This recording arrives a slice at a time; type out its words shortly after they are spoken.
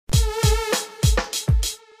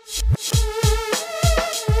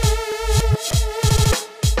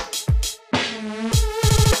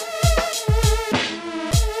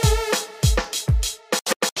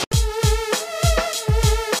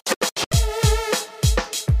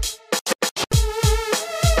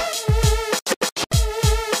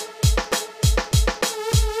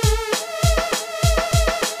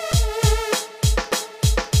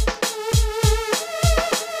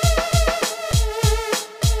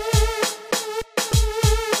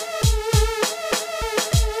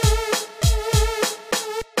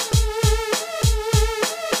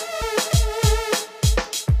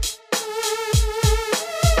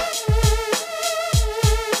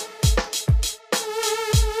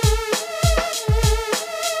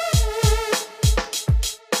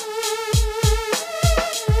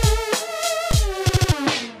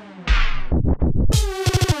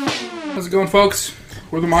doing, folks?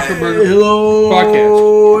 We're the MachoBurger Hello,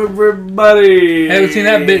 podcast. everybody. Haven't seen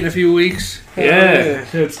that bit in a few weeks. Yeah,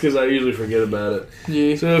 it's because I usually forget about it.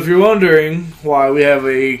 Yeah. So if you're wondering why we have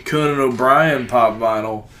a Conan O'Brien pop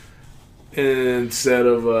vinyl instead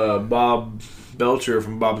of Bob Belcher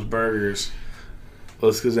from Bob's Burgers, well,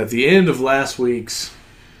 it's because at the end of last week's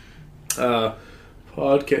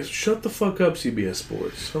podcast, shut the fuck up, CBS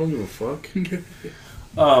Sports. I don't give a fuck.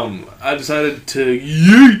 I decided to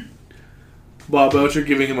yeet Bob Belcher,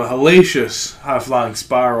 giving him a hellacious high-flying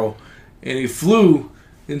spiral, and he flew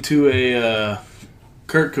into a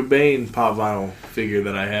Kurt Cobain pop vinyl figure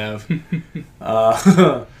that I have.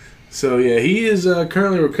 So yeah, he is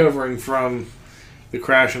currently recovering from the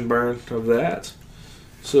crash and burn of that.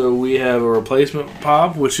 So we have a replacement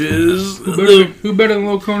pop, which is Who better than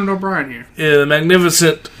little Conan O'Brien here? yeah, the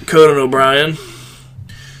magnificent Conan O'Brien,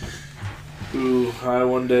 who I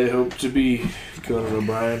one day hope to be Conan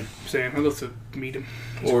O'Brien. Sam, I'd love to meet him.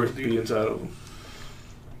 Or be inside of him.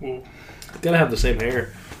 Whoa. Gotta have the same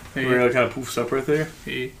hair. Hey. Where it kind of poofs up right there.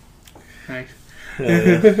 Hey. Thanks.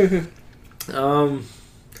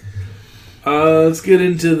 Let's get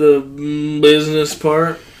into the business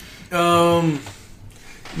part.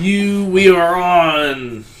 We are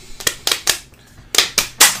on.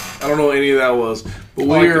 I don't know what any of that was, but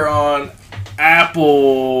we are on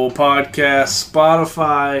Apple Podcasts,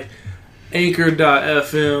 Spotify,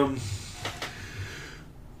 Anchor.fm,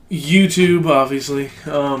 YouTube, obviously.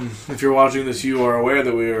 If you're watching this, you are aware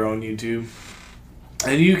that we are on YouTube.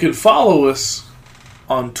 And you can follow us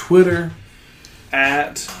on Twitter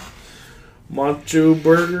at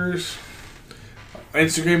MachoBurgers.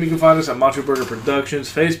 Instagram, you can find us at MachoBurger Productions.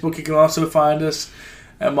 Facebook, you can also find us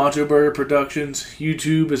at MachoBurger Productions.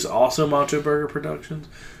 YouTube is also MachoBurger Productions.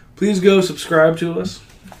 Please go subscribe to us.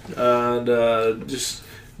 And just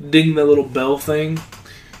ding that little bell thing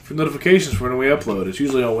for notifications for when we upload. It's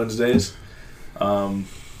usually on Wednesdays.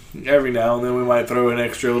 Every now and then we might throw an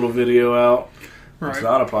extra little video out. Right. It's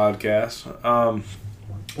not a podcast.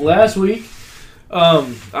 Last week,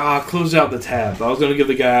 I closed out the tab. I was going to give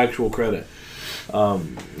the guy actual credit. I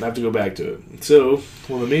have to go back to it. So,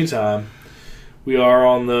 in the meantime, we are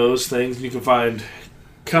on those things. You can find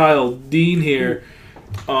Kyle Dean here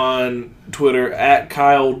on Twitter at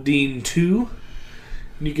KyleDean2.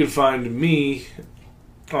 And you can find me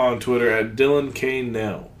on Twitter at Dylan K.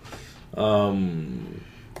 Nell.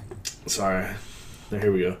 Sorry.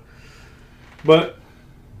 Here we go. But,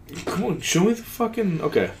 come on, show me the fucking...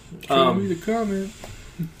 Okay. Show me the comment.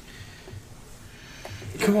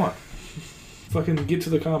 Come on. Fucking get to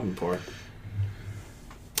the comment part.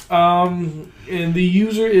 And the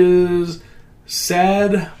user is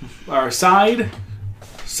Side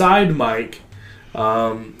Mike.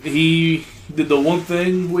 He did the one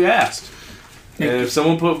thing we asked. And if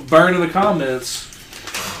someone put burn in the comments,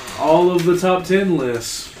 all of the top 10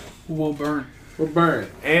 lists will burn. Will burn.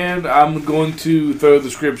 And I'm going to throw the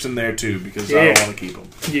scripts in there too, because I don't want to keep them.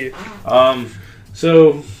 Yeah.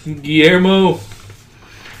 So, Guillermo.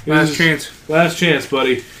 Last chance,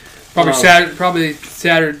 buddy. Probably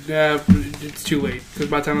Saturday. It's too late, because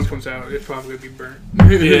by the time this comes out, it's probably going to be burnt.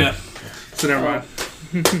 Yeah. So never mind.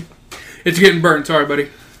 It's getting burnt. Sorry, buddy.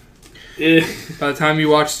 Yeah. By the time you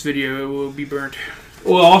watch this video, it will be burnt.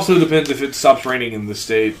 Well, it also depends if it stops raining in the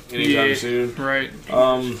state anytime soon. Right.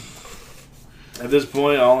 At this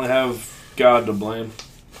point, I only have God to blame.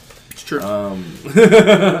 It's true.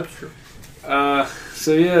 It's true.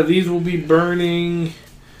 So yeah, these will be burning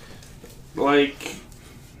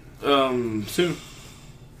soon.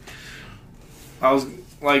 I was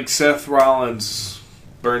like Seth Rollins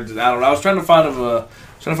burned it. I don't know. I was trying to find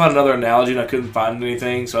another analogy, and I couldn't find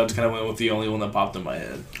anything, so I just kind of went with the only one that popped in my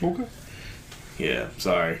head. Okay. Yeah,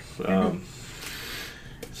 sorry.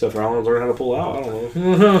 Seth Rollins learned how to pull out. I don't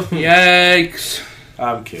know. Yikes!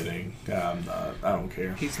 I'm kidding. I'm not. I don't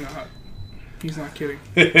care. He's not. He's not kidding.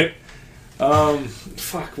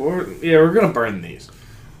 Fuck. We're gonna burn these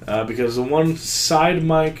because the one side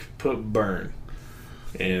mic put burn,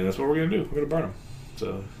 and that's what we're gonna do. We're gonna burn them.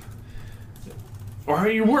 So, why are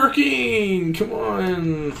you working? Come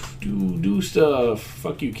on, do stuff.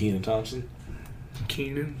 Fuck you, Kenan Thompson.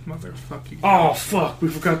 Kenan, motherfucker. Oh fuck! We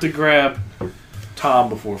forgot to grab Tom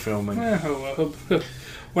before filming.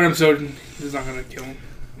 One episode is not gonna kill him.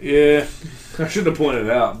 Yeah, I should have pointed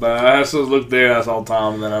it out, but I just looked there and I saw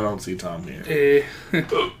Tom, and then I don't see Tom here.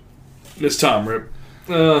 Miss Tom Rip.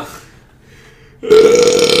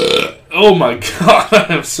 Oh my god,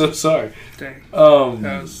 I'm so sorry. Dang.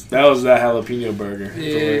 That was that jalapeno burger.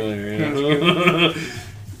 Yeah.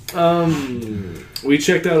 We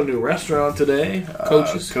checked out a new restaurant today.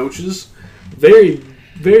 Coaches. Coaches. Very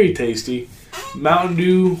very tasty. Mountain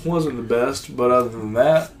Dew wasn't the best, but other than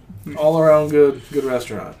that, all around good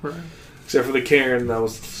restaurant. Right. Except for the Karen that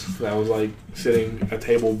was like sitting a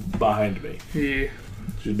table behind me. Yeah.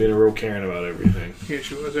 She was being a real Karen about everything. Yeah,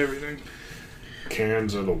 she was everything.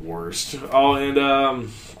 Karens are the worst. Oh, and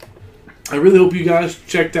I really hope you guys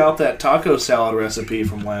checked out that taco salad recipe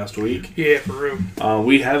from last week. Yeah, for real.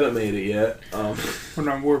 We haven't made it yet.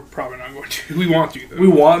 We're probably not going to. We want to, though. We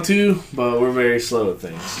want to, but we're very slow at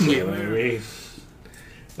things. So,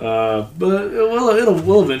 Yeah, but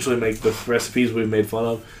we'll eventually make the recipes we've made fun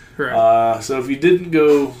of. Right. So if you didn't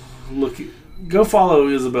go follow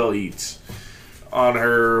Isabella Eats on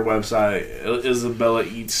her website,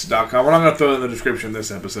 isabellaeats.com. We're not going to throw it in the description of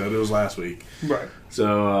this episode. It was last week. Right.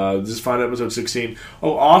 So just find episode 16.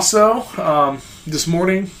 Oh, also, this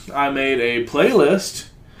morning I made a playlist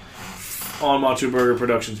on MachoBurger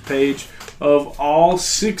Productions page of all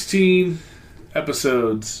 16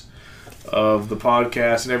 episodes of the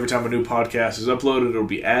podcast, and every time a new podcast is uploaded, it'll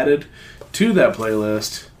be added to that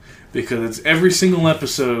playlist because it's every single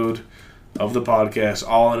episode of the podcast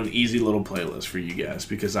all in an easy little playlist for you guys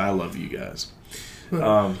because I love you guys.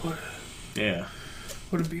 Yeah.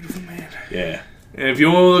 What a beautiful man. Yeah. And if you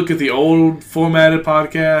want to look at the old formatted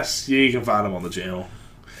podcasts, yeah, you can find them on the channel.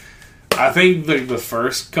 I think the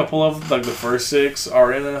first couple of the first 6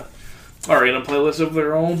 are in a playlist of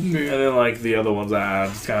their own, and then the other ones I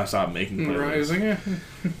just kind of stopped making playlists.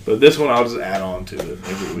 Right. But this one I'll just add on to it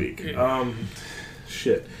every week. Yeah.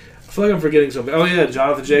 Shit. I feel like I'm forgetting something. Oh yeah,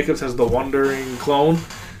 Jonathan Jacobs has the Wandering Clone.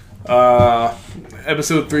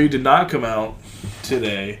 Episode 3 did not come out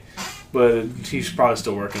today, but he's probably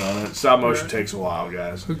still working on it. Stop motion takes a while,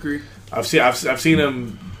 guys. Agreed. I've seen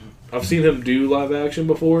him do live action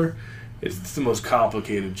before. It's the most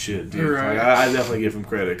complicated shit, dude. Right. I definitely give him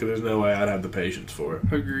credit because there's no way I'd have the patience for it.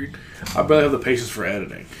 Agreed. I barely have the patience for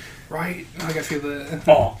editing. Right. I feel that.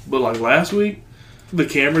 Oh, but last week, the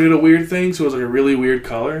camera did a weird thing, so it was a really weird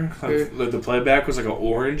color. The playback was an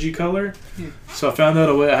orangey color. So I found out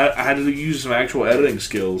a way. I had to use some actual editing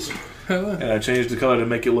skills, and I changed the color to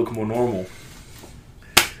make it look more normal.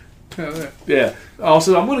 Yeah.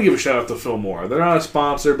 Also, I'm going to give a shout out to Filmora. They're not a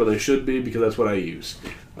sponsor, but they should be because that's what I use.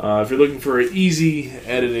 If you're looking for an easy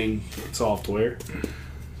editing software,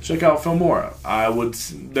 check out Filmora.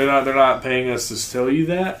 They're not paying us to tell you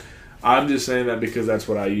that. I'm just saying that because that's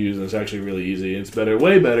what I use, and it's actually really easy. It's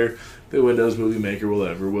way better than Windows Movie Maker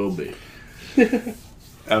will be.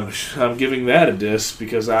 I'm giving that a diss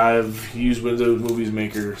because I've used Windows Movie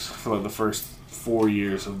Maker for the first 4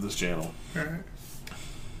 years of this channel. All right.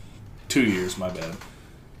 2 years, my bad.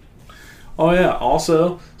 Oh yeah,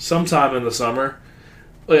 also, sometime in the summer,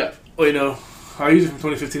 I used it from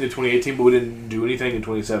 2015 to 2018, but we didn't do anything in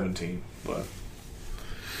 2017. But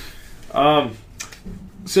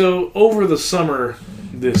so over the summer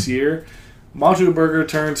this year, MachoBurger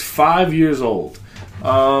turns 5 years old.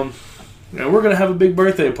 And we're going to have a big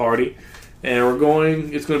birthday party. And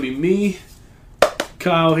it's going to be me,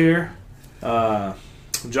 Kyle here,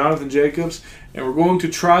 Jonathan Jacobs, and we're going to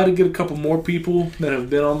try to get a couple more people that have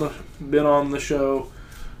been on the show.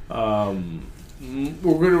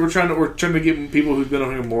 We're trying to get people who've been on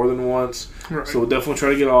here more than once. Right. So we'll definitely try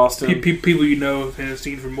to get Austin. People you know and have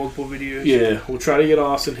seen from multiple videos. Yeah, we'll try to get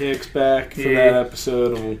Austin Hicks back for that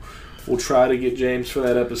episode, and we'll try to get James for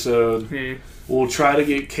that episode. Yeah. We'll try to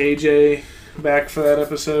get KJ back for that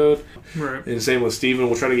episode. Right. And same with Steven.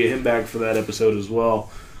 We'll try to get him back for that episode as well.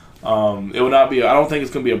 It will not be. I don't think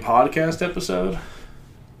it's going to be a podcast episode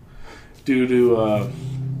due to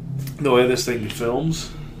the way this thing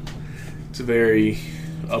films. It's a very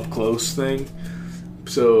up close thing.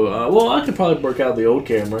 So, I could probably work out the old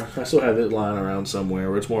camera. I still have it lying around somewhere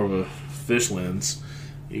where it's more of a fish lens.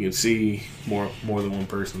 You can see more than one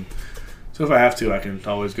person. So if I have to, I can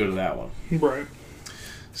always go to that one. Right.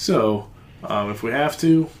 So, if we have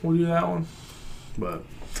to, we'll do that one. But,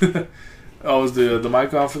 is the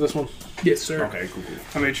mic on for this one? Yes, sir. Okay, cool.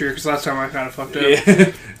 I made sure, because last time I kind of fucked up.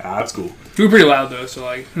 Yeah. That's cool. We were pretty loud, though, so,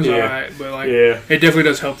 it was alright. But, it definitely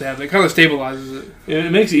does help to have it. It kind of stabilizes it. Yeah,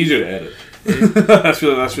 it makes it easier to edit. Yeah. That's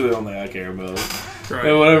really the only thing I care about. Right.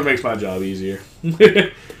 And whatever makes my job easier.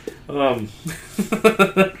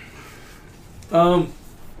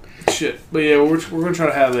 Shit. But yeah, we're gonna try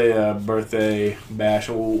to have a birthday bash,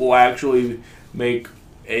 and we'll actually make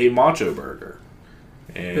a MachoBurger.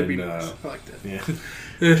 And that'd be nice. I like that. Yeah.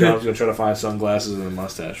 John's gonna try to find sunglasses and a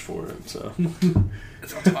mustache for it. So.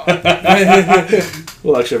 It's on top.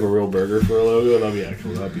 We'll actually have a real burger for a logo.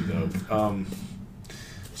 That'd be dope.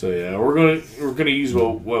 So yeah, we're gonna use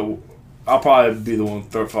what I'll probably be the one.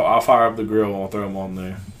 I'll fire up the grill and I'll throw them on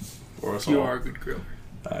there for us all. You are a good griller.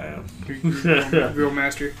 I am. You're grill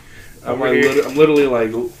master. I'm literally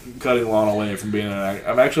like cutting lawn away from being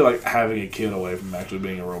I'm actually like having a kid away from actually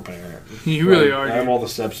being a real parent. You really are. I have all the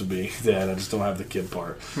steps of being dad. I just don't have the kid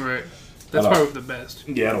part. Right. That's probably the best.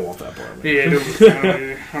 Yeah, I don't want that part. Man.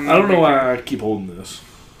 Yeah, I don't know why I keep holding this.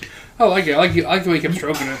 I like it. I like the way you kept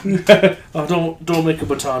stroking it. Oh, don't make a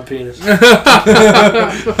baton penis.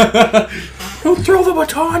 Don't throw the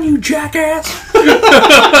baton, you jackass.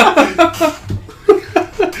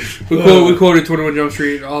 We quoted 21 Jump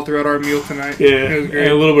Street all throughout our meal tonight. Yeah, it was great.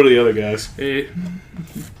 And a little bit of the other guys. Yeah.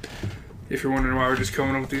 If you're wondering why we're just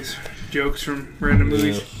coming up with these jokes from random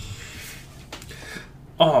movies.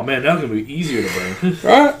 Oh man, that's gonna be easier to burn.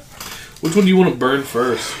 Right? Which one do you want to burn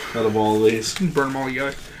first out of all of these? Burn them all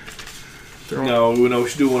together. No, we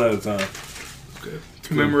should do one at a time. Okay.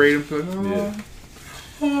 Commemorate them.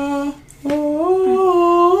 Yeah.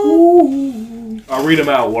 I'll read them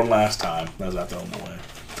out one last time as I throw them away.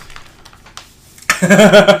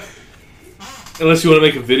 Unless you want to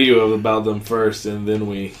make a video about them first, and then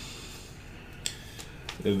we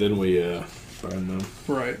burn them.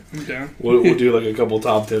 Right, I'm down. We'll do like a couple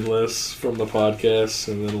top 10 lists from the podcast,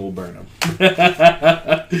 and then we'll burn them.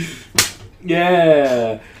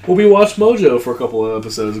 Yeah, we watched Mojo for a couple of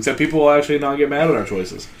episodes. Except people will actually not get mad at our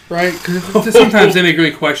choices, right? Because sometimes they make really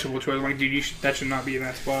questionable choices. Like, dude, that should not be in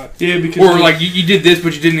that spot. Yeah, because like you did this,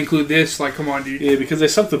 but you didn't include this. Like, come on, dude. Yeah, because they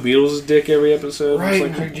suck the Beatles' dick every episode.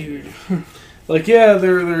 Right, like, dude. Like, yeah,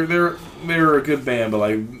 they're a good band, but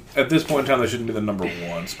like at this point in time, they shouldn't be the number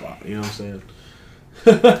one spot. You know what I'm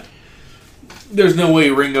saying? There's no way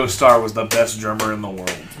Ringo Starr was the best drummer in the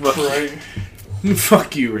world. Right.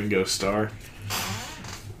 Fuck you, Ringo Starr.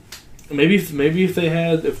 Maybe if they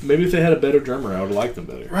had a better drummer, I would like them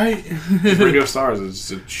better. Right. Ringo Starr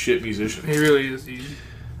is a shit musician. He really is, dude.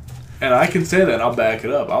 And I can say that, and I'll back it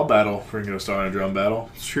up. I'll battle Ringo Starr in a drum battle.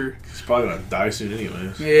 It's true. He's probably gonna die soon,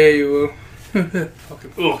 anyways. Yeah, you will.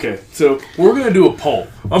 Okay, so we're gonna do a poll.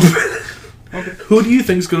 Okay. Who do you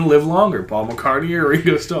think's gonna live longer, Paul McCartney or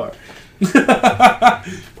Ringo Starr?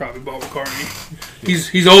 Probably Paul McCartney.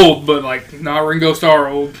 He's old, but like not Ringo Starr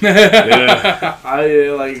old. Yeah,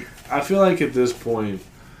 I feel like at this point,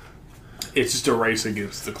 it's just a race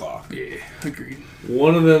against the clock. Yeah, agreed.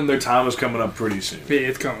 One of them, their time is coming up pretty soon. Yeah,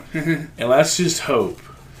 it's coming. And let's just hope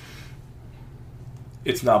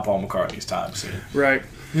it's not Paul McCartney's time soon. Right.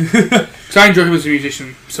 Because I enjoy him as a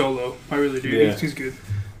musician solo. I really do. Yeah. He's good.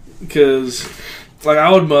 Because, like,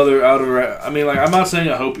 I'm not saying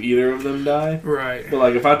I hope either of them die. Right. But,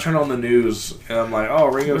 like, if I turn on the news and I'm like, oh,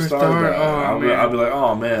 Ringo Starr died, I'll be like,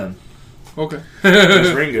 oh, man. Okay.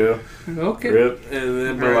 It's Ringo. Okay. Rip. And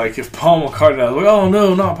then, but, like, if Paul McCartney died, I'm like, oh,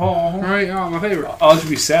 no, not Paul. Right. Oh, my favorite. I'll just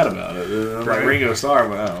be sad about it. And I'm right. like, Ringo Starr,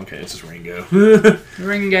 but, oh, okay, it's just Ringo.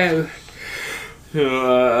 Ringo.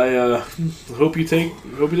 I hope you take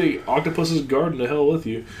Octopus's Garden to hell with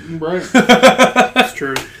you. Right. It's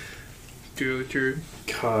true. Truly true.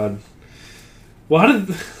 God. Why did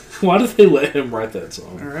they let him write that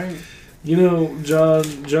song? All right. You know,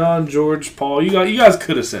 John, George, Paul, you guys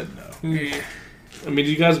could have said no. Yeah. I mean,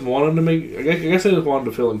 do you guys want him to make... I guess they just wanted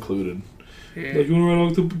to feel included. Yeah. Like, you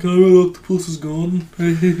want to write Octopus's Garden?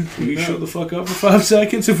 Will you shut the fuck up for 5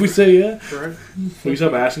 seconds if we say yeah? Right. Will you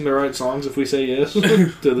stop asking the right songs if we say yes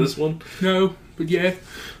to this one? No, but yeah.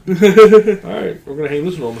 Alright, we're going to hang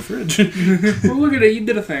this one on the fridge. Well, look at it. You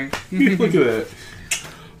did a thing. Look at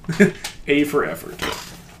that. A for effort.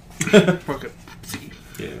 Fuck it. C.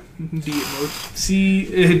 Yeah. D at most.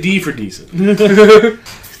 D for decent.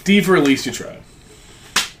 D for at least you tried.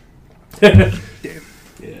 Damn.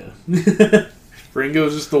 Yeah.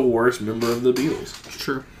 Ringo's just the worst member of the Beatles. It's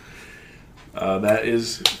true. That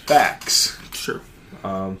is facts. It's true.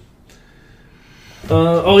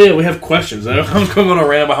 Oh yeah, we have questions. I'm going on a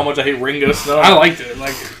rant about how much I hate Ringo Starr. I liked it.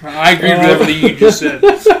 Like, I agreed with everything you just said.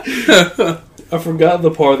 I forgot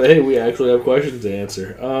the part that, hey, we actually have questions to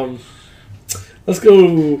answer. Let's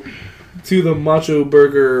go to the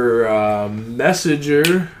MachoBurger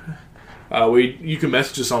messenger. You can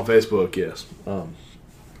message us on Facebook, yes.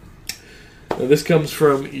 Now this comes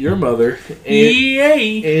from your mother,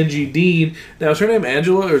 Angie Dean. Now, is her name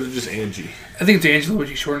Angela or is it just Angie? I think it's Angela, but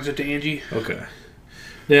she shortens it to Angie. Okay.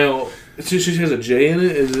 Now, she has a J in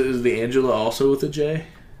it. Is the Angela also with a J?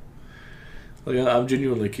 Like, I'm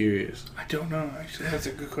genuinely curious. I don't know, actually. That's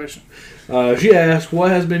a good question. She asked,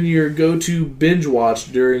 what has been your go-to binge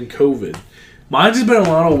watch during COVID? Mine's has been a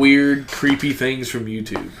lot of weird, creepy things from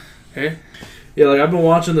YouTube. Hey? Yeah, like, I've been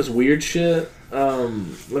watching this weird shit. Let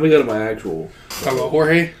me go to my actual... Talk about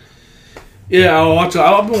Jorge? Yeah,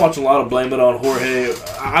 I've been watching a lot of Blame It on Jorge.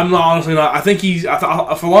 I'm not honestly not. I think he's. For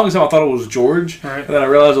the longest time I thought it was George, right. And then I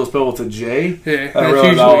realized it was spelled with a J. Yeah, and I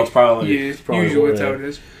realized that was probably usually that's how it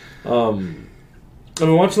is. I've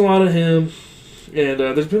been watching a lot of him, and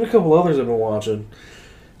there's been a couple others I've been watching.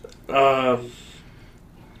 I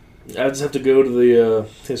just have to go to the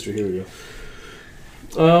history. Here we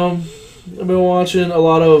go. I've been watching a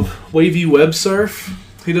lot of Wavy Web Surf.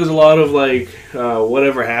 He does a lot of like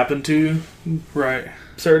whatever happened to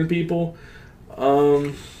certain people.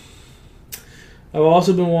 I've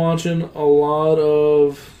also been watching a lot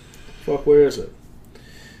of where is it?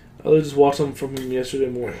 I just watched something from him yesterday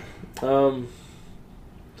morning.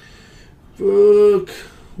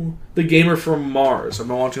 The Gamer from Mars. I've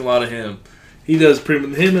been watching a lot of him. He does him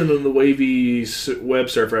and then the Wavy Web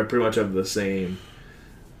Surfer pretty much have the same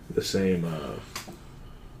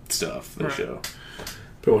stuff. They show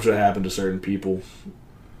pretty much what happened to certain people.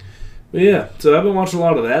 But yeah, so I've been watching a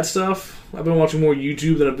lot of that stuff. I've been watching more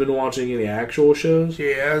YouTube than I've been watching any actual shows.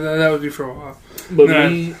 Yeah, that would be for a while. But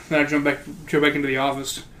then I jump back into The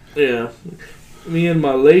Office. Yeah, me and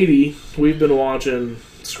my lady, we've been watching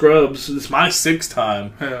Scrubs. It's my 6th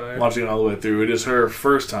time watching it all the way through. It is her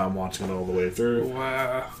first time watching it all the way through.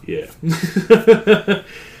 Wow. Yeah.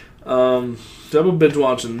 So I've been binge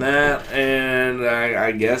watching that, and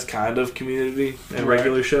I guess kind of Community and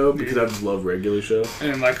Regular Show, because I just love Regular Show.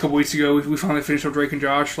 And like a couple weeks ago, we finally finished up Drake and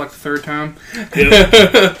Josh for like the 3rd time.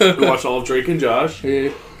 Yeah. We watched all of Drake and Josh.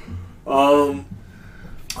 Yeah.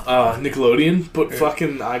 Nickelodeon put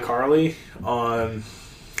fucking iCarly on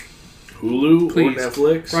Hulu or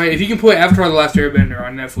Netflix. Right, if you can put Avatar The Last Airbender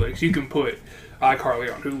on Netflix, you can put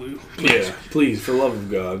iCarly on Hulu. Please. Yeah, please, for the love of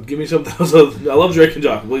God. Give me something else. I love Drake and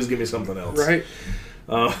Josh. Please give me something else. Right.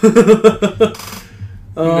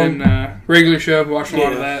 And then Regular Show, watching a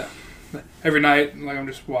lot of that. Every night, like I'm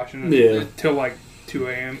just watching it until like 2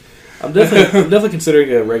 a.m. I'm definitely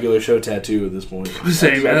considering a Regular Show tattoo at this point.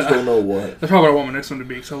 Same, I just don't know what. That's probably what I want my next one to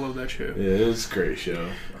be, because I love that show. Yeah, it's a great show.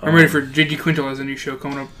 I'm ready for J.G. Quintel has a new show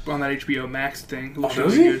coming up on that HBO Max thing.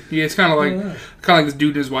 Does he? Good. Yeah, it's kind of like this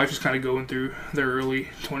dude and his wife just kind of going through their early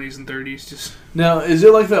 20s and 30s. Just now, is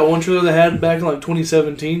it like that one trailer they had back in like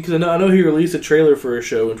 2017? Because I know he released a trailer for a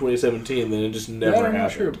show in 2017, then it just never happened. I'm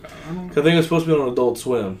not sure about it. I think it was supposed to be on Adult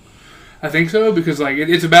Swim. I think so, because like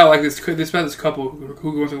it's about like this. It's about this couple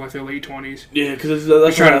who go through like their late 20s. Yeah, because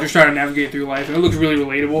they're trying to navigate through life, and it looks really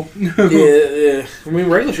relatable. yeah. I mean,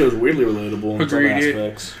 Regular Show is weirdly relatable in some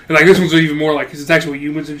aspects. And like this one's even more like, because it's actually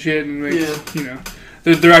humans and shit, and like, you know,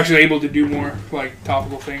 they're actually able to do more like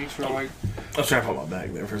topical things for like. I was trying to put my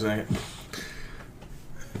bag there for a second.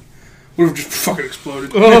 Would have just fucking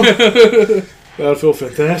exploded. That would feel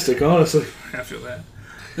fantastic, honestly. I feel that.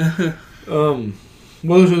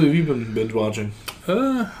 What other shows have you been binge watching?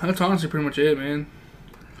 That's honestly pretty much it, man.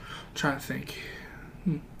 I'm trying to think.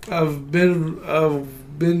 I've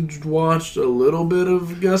binge watched a little bit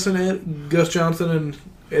of Gus Johnson and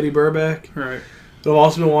Eddie Burback. Right. But I've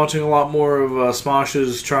also been watching a lot more of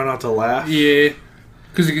Smosh's Try Not to Laugh. Yeah.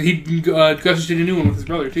 Because Gus did a new one with his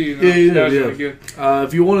brother, too. You know? Yeah, that was really good.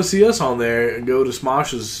 If you want to see us on there, go to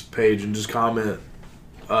Smosh's page and just comment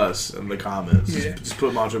us in the comments. Yeah. Just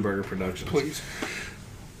put MachoBurger Productions. Please.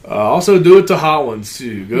 Also, do it to Hot Ones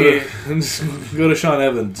too. Go to Sean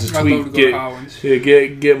Evans. Just I'd tweet. love to go to Hot Ones. Yeah,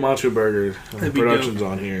 get Macho Productions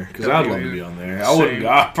on here, because I'd love to be on there. I wouldn't.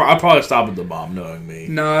 I'd probably stop at the bomb, knowing me.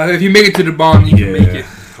 No, if you make it to the bomb, you can make it.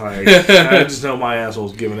 Like, I just know my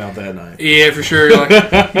asshole's giving out that night. Yeah, for sure.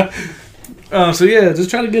 So yeah, just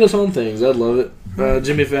try to get us on things. I'd love it.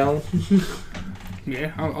 Jimmy Fallon.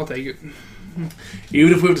 Yeah, I'll take it.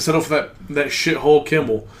 Even if we have to settle for that shithole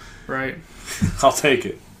Kimmel, right? I'll take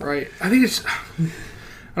it. Right. I think it's. I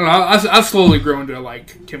don't know. I've slowly grown to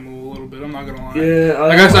like Kimmel a little bit. I'm not gonna lie. Yeah,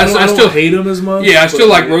 like, I still hate him as much. Yeah, I still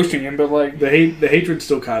like roasting him, but like the hatred's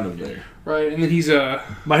still kind of there. Right, and then he's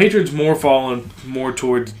my hatred's more falling more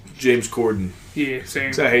towards James Corden. Yeah,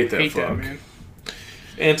 same. I hate that fuck. That, man.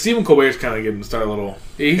 And Stephen Colbert's kind of getting started a little.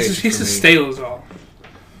 Yeah, he's just stale as all.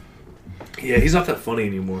 Yeah, he's not that funny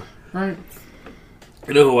anymore. Right.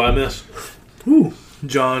 You know who I miss? Ooh,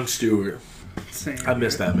 Jon Stewart. Same, I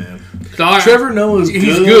miss that man. Trevor Noah's good.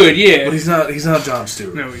 He's good, yeah, but he's not Jon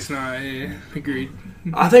Stewart. No, he's not. Yeah, agreed.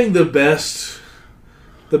 I think the best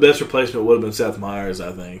replacement would have been Seth Meyers.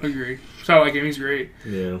 I think. Agreed. So I like him. He's great.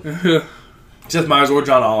 Yeah. Seth Meyers or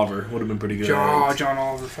John Oliver would have been pretty good. John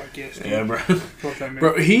Oliver, fuck yes. Dude. Yeah, bro.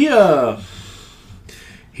 Bro,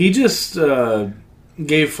 he just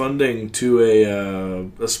gave funding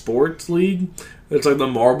to a sports league. It's like the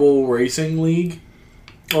Marble Racing League.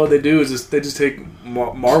 All they do is they just take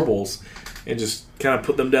marbles and just kind of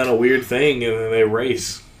put them down a weird thing, and then they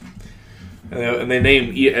race. And they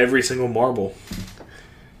name every single marble.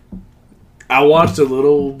 I watched a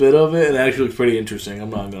little bit of it, and it actually looks pretty interesting. I'm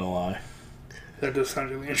not gonna lie. That does sound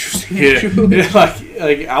really interesting. Yeah,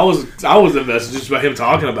 like I was invested just by him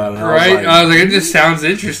talking about it. Right? I was like, it just sounds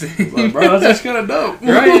interesting. Like, bro, that's just kind of dope.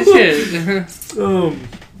 Right? Shit.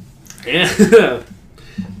 Yeah.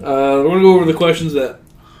 We're gonna go over the questions that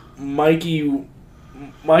Michael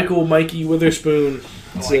Witherspoon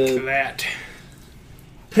said. Like that.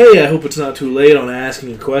 Hey, I hope it's not too late on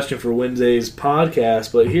asking a question for Wednesday's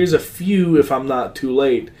podcast, but here's a few if I'm not too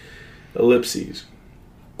late. Ellipses.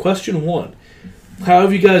 Question 1. How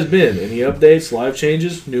have you guys been? Any updates, live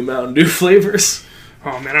changes, new Mountain Dew flavors?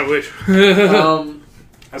 Oh, man, I wish.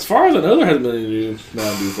 As far as I know, there hasn't been any new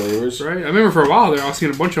Mountain Dew flavors. Right? I remember for a while there, I was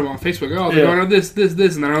seeing a bunch of them on Facebook. Oh, they're going to this,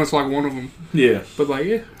 and then I was like one of them. Yeah. But, like,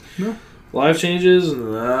 yeah, no. Live changes?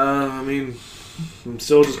 I mean, I'm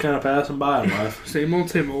still just kind of passing by in life. Same old.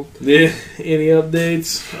 Yeah. Any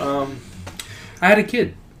updates? I had a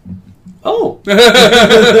kid. Oh. No, no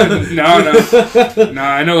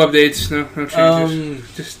updates. No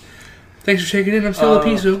changes. Just thanks for checking in. I'm still a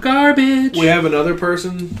piece of garbage. We have another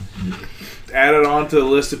person added on to the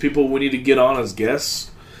list of people we need to get on as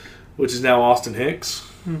guests, which is now Austin Hicks.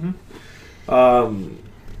 Mm-hmm.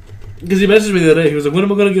 Because he messaged me the other day. He was like, when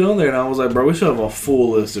am I going to get on there? And I was like, bro, we should have a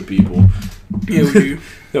full list of people. Yeah, we do.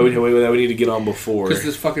 that we need to get on before. Because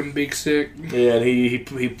this fucking big sick. Yeah, and he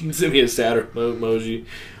sent me a sadder emoji.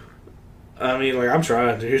 I mean, like, I'm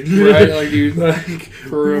trying, dude. Right, like, dude. Like,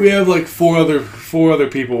 we have, like, four other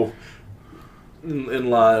people in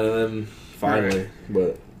line, and then finally. Right.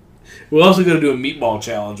 But we're also going to do a meatball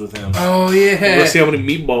challenge with him. Oh, yeah. Let's see how many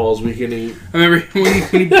meatballs we can eat. I remember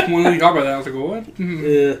when we talked about that, I was like, what?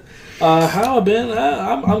 Yeah. How I've been?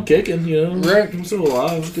 I'm kicking, you know. Right. I'm still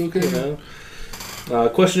alive. Still kicking, you know.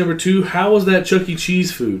 Question number 2, how was that Chuck E.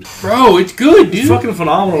 Cheese food? Bro, it's good, dude. It's fucking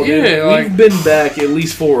phenomenal, dude. Yeah, like, we've been back at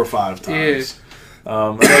least 4 or 5 times.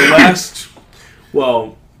 Yeah.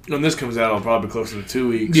 Well, when this comes out, it'll probably be closer to 2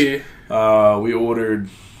 weeks. Yeah.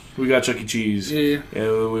 We got Chuck E. Cheese. Yeah. And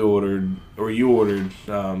you ordered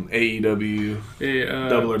AEW. Yeah.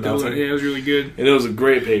 Double or Nothing. Yeah, it was really good. And it was a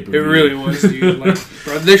great pay-per-view. It really was, dude. Like,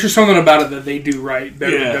 bro, there's just something about it that they do right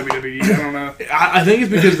better than WWE. I don't know. I think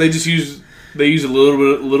it's because they just use a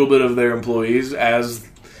little bit of their employees as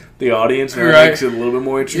the audience, and that makes it a little bit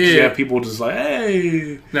more interesting. Yeah. You have people just like,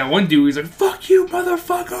 hey. That one dude, he's like, fuck you,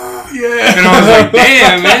 motherfucker. Yeah. And I was like,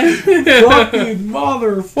 damn, man. Fucking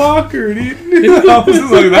motherfucker, dude. I was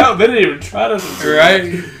just like, that. They didn't even try to.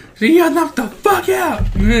 Right? So you got knocked the fuck out.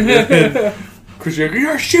 Chris Jericho,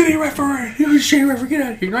 you're a shitty referee. You're a shitty referee. Get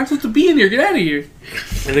out of here. You're not supposed to be in here. Get out of here.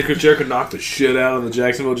 And then Chris Jericho knocked the shit out of the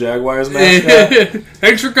Jacksonville Jaguars mascot.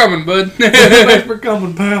 Thanks for coming, bud. Thanks for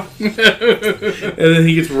coming, pal. And then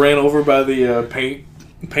he gets ran over by the paint.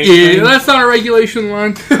 Yeah, that's not a regulation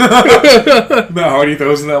line. Matt Hardy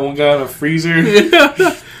throws in that one guy in a freezer.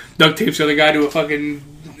 Duct tapes the other guy to a fucking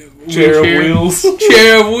chair of wheels.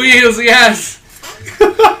 Chair of wheels, yes.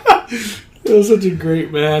 It was such a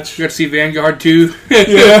great match. You got to see Vanguard too.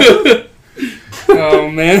 Yeah. Oh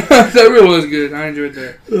man, that really was good. I enjoyed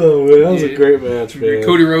that. Oh man, that was a great match, man.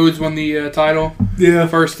 Cody Rhodes won the title. Yeah,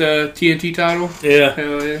 first TNT title. Yeah,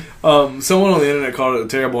 hell yeah. Someone on the internet called it a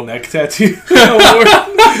terrible neck tattoo.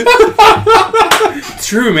 It's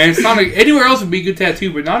true, man. It's not anywhere else would be a good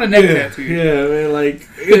tattoo, but not a neck tattoo. Yeah, man. Like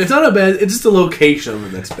it's not a bad. It's just the location of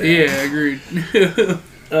it that's bad. Yeah, agreed.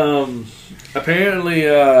 Apparently,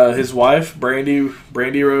 his wife Brandy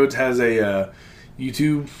Rhodes has a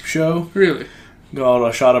YouTube show. Really? Called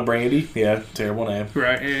A Shot of Brandy. Yeah, terrible name.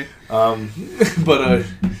 Right, yeah. But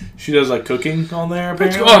she does like cooking on there,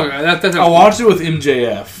 apparently. That's I watched it with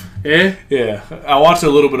MJF. Yeah? Yeah. I watched a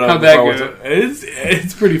little bit of it. How'd that go?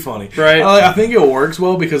 It's pretty funny. Right. I think it works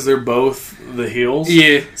well because they're both the heels.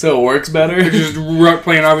 Yeah. So it works better. They're just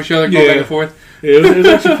playing off each other, going back and forth. Yeah, it was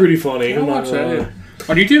actually pretty funny. I'll watch that,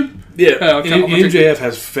 On YouTube? Yeah, MJF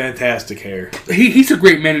has fantastic hair. He's a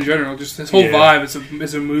great man in general. Just his whole vibe is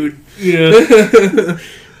a mood. Yeah.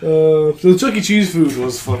 So the Chuck E. Cheese food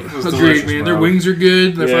was fun. Was great, man. Their wings are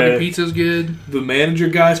good. Their fucking pizza's good. The manager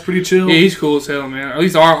guy's pretty chill. Yeah, he's cool as hell, man. At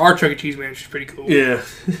least our Chuck E. Cheese manager's pretty cool. Yeah.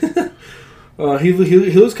 He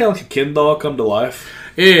looks kind of like a Ken doll come to life.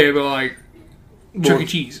 Yeah, but like Chuck E.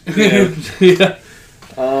 Cheese. Yeah.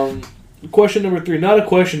 Question number 3. Not a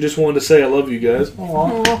question, just wanted to say I love you guys.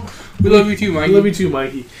 Aww. We love you too, Mikey. We love you too,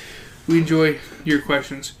 Mikey. We enjoy your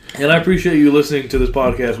questions. And I appreciate you listening to this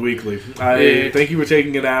podcast weekly. Thank you for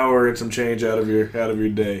taking an hour and some change out of your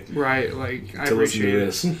day. Right, like I to appreciate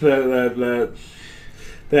listen to this.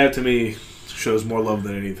 That to me shows more love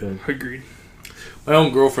than anything. Agreed. My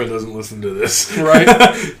own girlfriend doesn't listen to this. Right?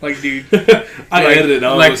 Like, dude. I edit it. I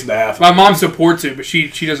don't listen to half. My mom supports it, but she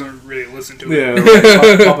doesn't really listen to it. Yeah,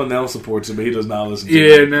 Papa Nell supports it, but he does not listen to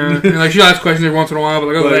it. Yeah, no. And, like, she'll ask questions every once in a while,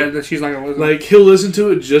 but that she's not going to listen. Like, he'll listen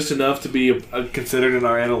to it just enough to be considered in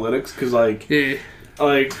our analytics, because, like... Yeah.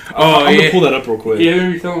 Like, I'm going to pull that up real quick. Yeah,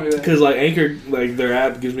 you're telling me that. Because, like, Anchor, like, their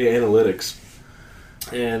app gives me analytics.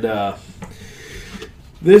 And,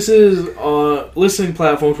 this is on listening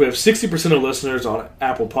platforms. We have 60% of listeners on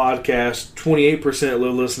Apple Podcasts, 28% of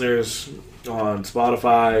listeners on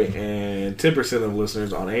Spotify, and 10% of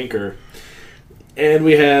listeners on Anchor. And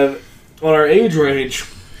we have, on our age range,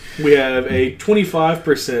 we have a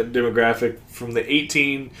 25% demographic from the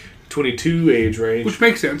 18-22 age range. Which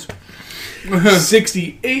makes sense.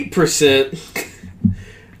 68%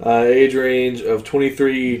 age range of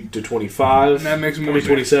 23 to 25. That makes more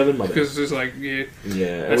 27, my bad. Because it's like, yeah.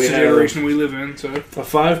 That's the generation we live in, so. A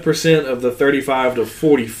 5% of the 35 to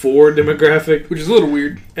 44 demographic. Which is a little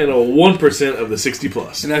weird. And a 1% of the 60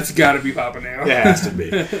 plus. And that's got to be popping out. It has to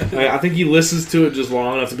be. I think he listens to it just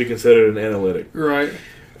long enough to be considered an analytic. Right.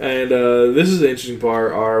 And this is the interesting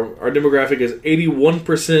part. Our demographic is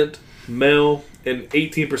 81% male and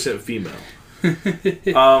 18% female.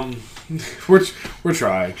 We're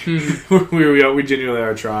trying. We genuinely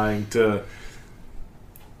are trying to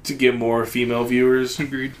get more female viewers.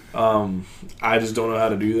 Agreed. I just don't know how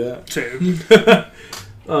to do that. Same.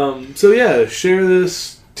 So yeah, share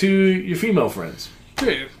this to your female friends.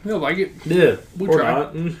 Yeah, they'll like it. Yeah, we try.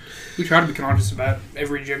 We try to be conscious about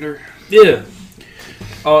every gender. Yeah.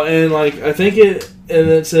 Oh, and like I think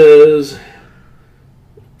it says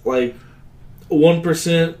like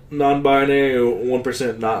 1% non-binary or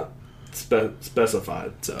 1% not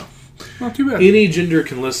specified. So not too bad. Any gender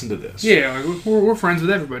can listen to this. Yeah, like we're friends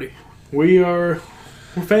with everybody. We're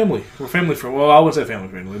family. We're family friendly. Well, I wouldn't say family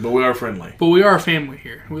friendly, but we are friendly. But we are a family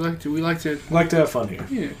here. We like to have fun here.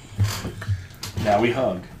 Yeah. Now we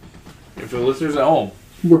hug. If the listeners at home,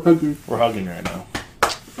 we're hugging. We're hugging right now.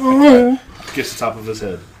 Oh. Kiss the top of his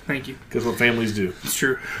head. Thank you. Because what families do. It's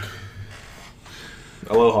true.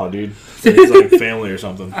 Aloha, dude. It's like family or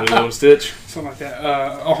something. Lilo and Stitch? Something like that.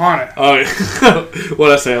 Ohana. Oh, yeah.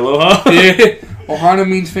 What'd I say? Aloha? Yeah. Ohana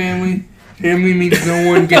means family. Family means no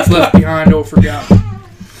one gets left behind or forgotten.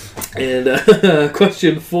 And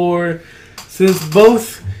question 4. Since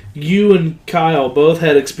both you and Kyle both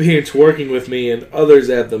had experience working with me and others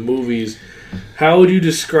at the movies, how would you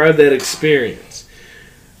describe that experience?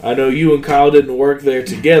 I know you and Kyle didn't work there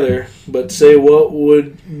together, but say what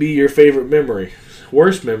would be your favorite memory?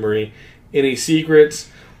 Worst memory? Any secrets?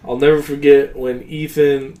 I'll never forget when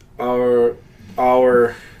Ethan Ethan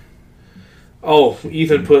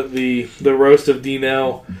put the roast of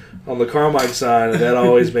D-Nell on the Carmike sign, and that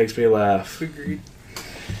always makes me laugh. Agreed.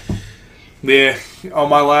 Yeah, on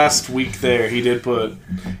my last week there, he did put...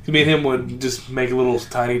 Me and him would just make a little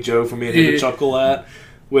tiny joke for me and him to chuckle at.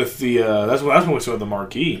 With the... that's when we started the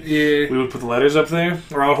marquee. Yeah. We would put the letters up there.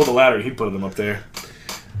 Or I would hold the ladder and he'd put them up there.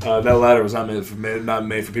 That ladder was not made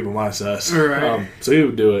for people my size. Right. So he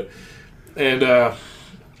would do it. And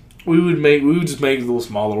we would just make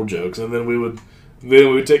little jokes. And then we would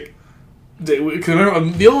take... the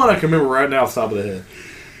only one I can remember right now off the top of the head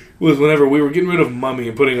was whenever we were getting rid of Mummy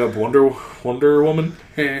and putting up Wonder Woman.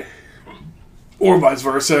 Yeah. Or vice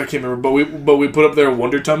versa, I can't remember. But we put up there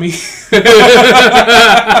Wonder Tummy. I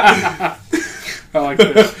like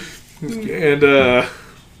that.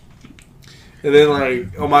 And then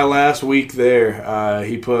like on my last week there,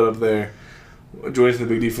 he put up there joins the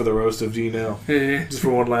Big D for the roast of D-Nell. Yeah. Just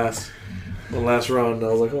for one last run. I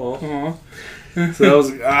was like, oh.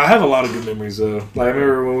 So I have a lot of good memories though. Like I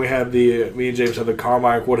remember when we had me and James had the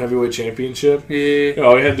Carmike World Heavyweight Championship. Yeah.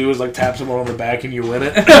 All you had to do was like tap someone on the back and you win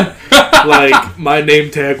it. Like my name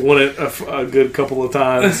tag won it a good couple of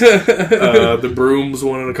times. The brooms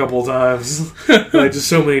won it a couple of times. Like just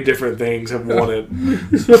so many different things have won it.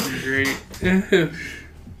 Great.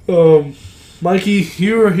 Mikey,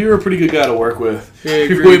 you're a pretty good guy to work with. Yeah,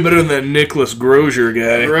 you're way better than that Nicholas Grozier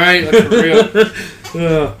guy. Right, that's for real. I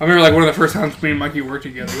remember like one of the first times me and Mikey worked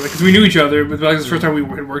together, because we knew each other, but like the first time we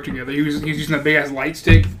had worked together, he was using that big ass light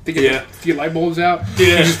stick to get light bulbs out. Yeah,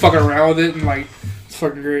 he was just fucking around with it and like it's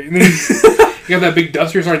fucking great. And then he got that big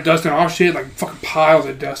duster, started dusting off shit, like fucking piles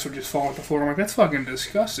of dust would just fall on the floor. I'm like, that's fucking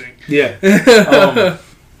disgusting. Yeah.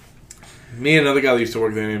 Me and another guy that used to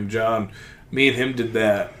work there named John. Me and him did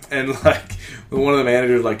that, and like one of the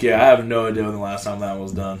managers was like, yeah, I have no idea when the last time that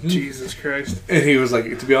was done. Jesus Christ. And he was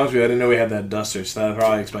like, to be honest with you, I didn't know we had that duster, so that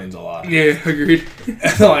probably explains a lot. Yeah, agreed.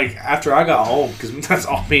 And like after I got home, because that's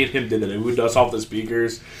all me and him did today, we would dust off the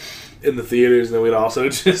speakers in the theaters, and then we'd also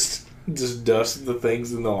just dust the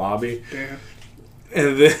things in the lobby. Damn.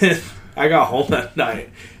 And then I got home that night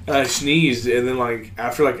and I sneezed, and then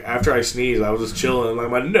after I sneezed, I was just chilling, and like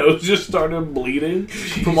my nose just started bleeding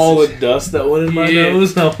from all the dust that went in my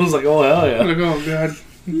nose. And I was like, oh hell yeah! Like, oh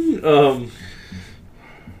god.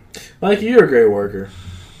 Like, you're a great worker.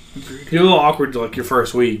 Agreed. You're a little awkward like your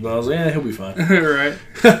first week, but I was like, he'll be fine. Right.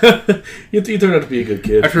 You turned out to be a good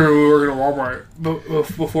kid. I remember we were working at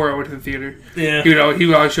Walmart before I went to the theater. Yeah. He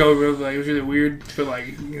would always show me, like, it was really weird, but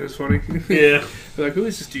like, it was funny. Yeah. Like, who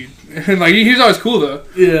is this dude? And like, he was always cool though.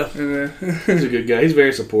 Yeah. And he's a good guy. He's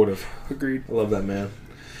very supportive. Agreed. I love that man.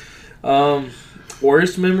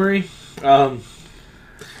 Worst memory?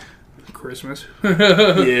 Christmas.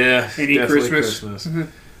 Yeah. Any Christmas.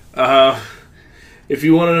 If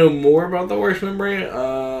you want to know more about the worst memory,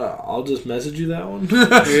 I'll just message you that one.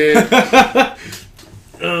 Yeah.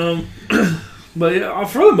 But yeah,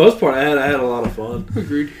 for the most part, I had a lot of fun.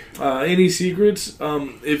 Agreed. Any secrets?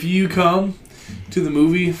 If you come to the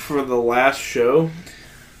movie for the last show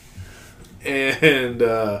and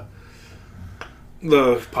the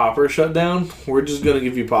popper shut down, we're just gonna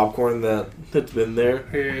give you popcorn that's been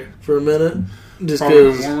there for a minute, just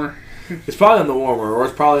because it's probably in the warmer, or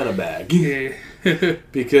it's probably in a bag. Yeah.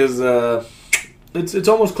 Because it's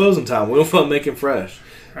almost closing time. We don't feel like making fresh.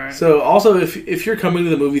 Right. So also, if you're coming to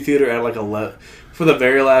the movie theater at like for the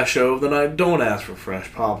very last show of the night, don't ask for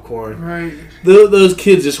fresh popcorn. Right. Those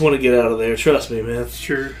kids just want to get out of there. Trust me, man.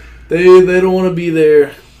 Sure. They don't want to be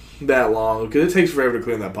there that long, because it takes forever to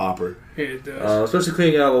clean that popper. Yeah, it does. Especially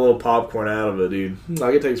cleaning out the little popcorn out of it, dude.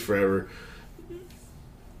 Like, it takes forever.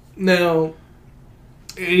 Now,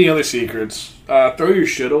 any other secrets? Throw your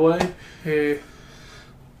shit away. Yeah.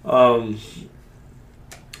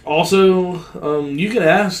 Also, you can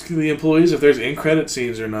ask the employees if there's in-credit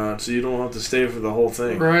scenes or not, so you don't have to stay for the whole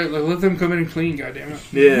thing. Right, like, let them come in and clean, goddammit.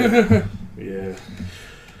 Yeah. Yeah.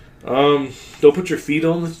 Don't put your feet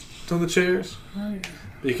on the chairs. Right.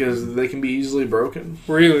 Because they can be easily broken.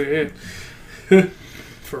 Really, yeah.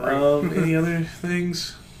 For real. Any other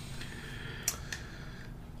things?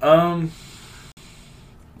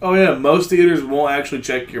 Oh yeah, most theaters won't actually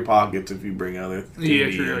check your pockets if you bring other TV.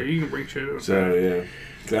 Yeah, true. You can bring shit up. So yeah,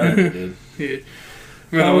 that I did. Yeah.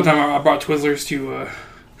 Remember one time I brought Twizzlers to.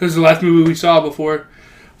 This was the last movie we saw before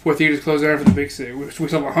theaters closed down for the big city. We saw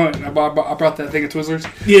The Hunt, and I brought that thing of Twizzlers.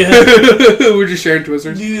 Yeah, we were just sharing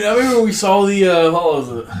Twizzlers. Dude, I remember we saw the what was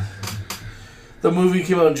it? The movie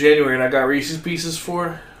came out in January, and I got Reese's Pieces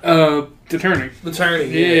for The Turning. The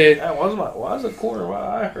Turning. Yeah. That was why is the corner?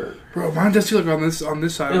 Why I hurt? Bro, mine does feel like on this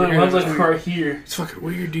side. Yeah, like mine's like right here. It's fucking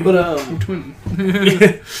weird, dude. But I'm twin.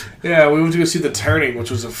 Yeah, we went to go see The Turning, which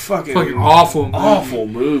was a fucking awful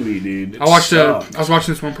movie, dude. I was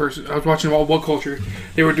watching this one person. I was watching What Culture.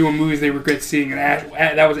 They were doing movies they regret seeing, and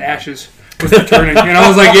that was Ashes. Was The Turning, and I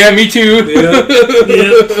was like, yeah, me too. Yeah.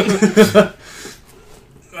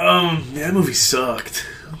 That movie sucked.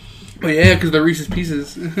 Oh yeah, because the Reese's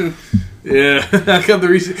Pieces. Yeah, I got the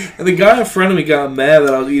Reese's, and the guy in front of me got mad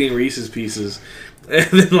that I was eating Reese's Pieces, and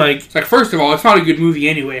then it's like, first of all, it's not a good movie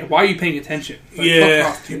anyway. Why are you paying attention? Like,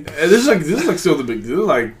 yeah, and this is like still the big deal.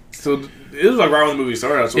 Like, so it was like right when the movie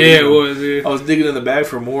started. It was. Yeah. I was digging in the bag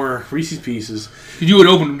for more Reese's Pieces. You would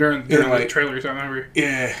open them during like, the trailers, I remember.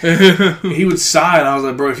 Yeah. He would sigh, and I was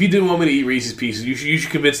like, bro, if you didn't want me to eat Reese's Pieces, you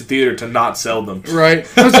should convince the theater to not sell them. Right.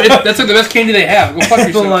 That's like the best candy they have. Go fuck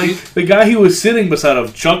yourself. Like, the guy he was sitting beside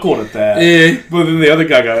him chuckled at that. Yeah. But then the other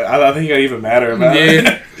guy I think he got even madder about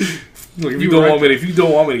it. Like, if you don't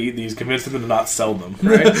want me to eat these, convince them to not sell them.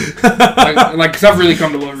 Right. Because I've really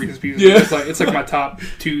come to love Reese's Pieces. Yeah. It's like my top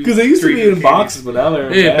two. Because they used to be in boxes, but now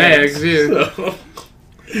they're in bags. Yeah. So.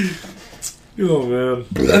 Oh man,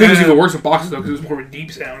 I think it was even worse in boxes though, because it was more of a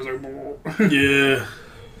deep sound. It was like, yeah.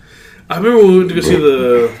 I remember when we went to go see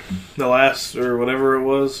the last, or whatever it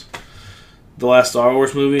was, the last Star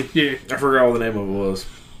Wars movie. Yeah, I forgot what the name of it was.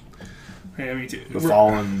 Yeah, me too. The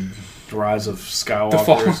Fallen, the Rise of Skywalker. The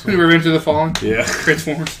Fallen, Revenge of the Fallen. Yeah,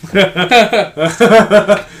 Transformers.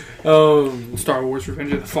 Star Wars: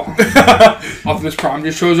 Revenge of the Fallen. Optimus Prime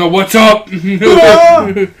just shows up. What's up?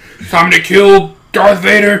 Time to kill Darth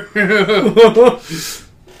Vader.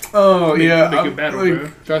 Oh yeah, big good battle,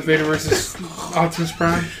 bro. Darth Vader versus Optimus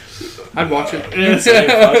Prime. I'd watch it.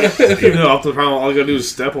 Even though Optimus Prime, all I gotta do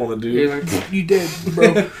is step on the dude. You're like, you dead, bro.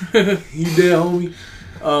 You dead, homie.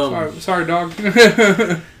 Sorry, dog.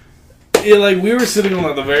 Yeah, like we were sitting on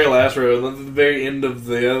like the very last row, and at the very end of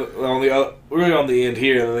we were on the end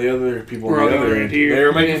here, and the other people were on the other end here. They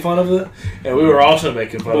were making fun of it, and we were also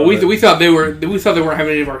making fun of it. We thought they weren't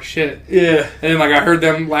having any of our shit. Yeah, and then like I heard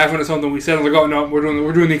them laughing at something we said. I was like, oh no, we're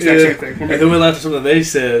doing the exact same thing. And then we laughed at something they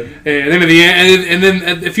said. And then at the end, and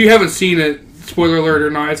then if you haven't seen it, spoiler alert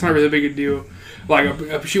or not, it's not really a big a deal. Like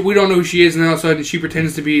we don't know who she is, and then all of a sudden she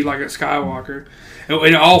pretends to be like a Skywalker.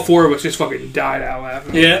 And all four of us just fucking died out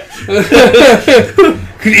laughing. Yeah.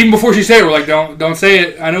 Even before she said it, we're like, don't say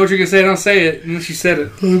it. I know what you're going to say, don't say it. And then she said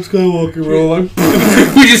it. I'm Skywalker, bro.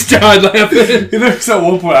 We just died laughing. There's at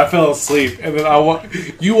one point I fell asleep, and then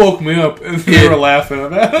you woke me up, and we were laughing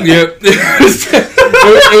at that. Yep.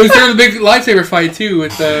 It was during the big lightsaber fight, too,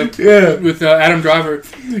 with Adam Driver.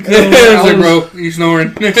 I was like, bro, you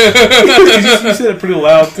snoring. You said it pretty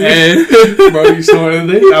loud, too. Bro, you snoring.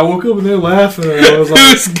 I woke up, and they're laughing. I was like,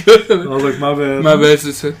 it was good. I was like, my bad. My bad,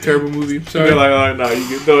 it's a terrible movie. Sorry. They're like, all right,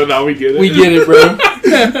 no, we get it. We get it, bro.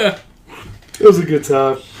 It was a good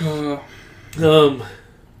time.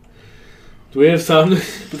 Do we have time?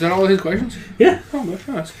 Was that all of his questions? Yeah. Oh, that's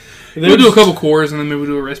nice. We'll do a couple chords and then maybe we'll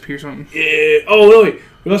do a recipe or something. Yeah. Oh, wait.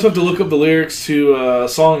 We also have to look up the lyrics to a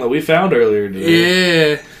song that we found earlier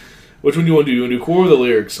today. Yeah. Which one do you want to do? You want to do core or the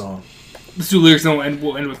lyrics song? Let's do lyrics and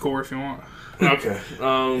we'll end with core if you want. Okay.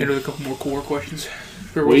 End with a couple more core questions.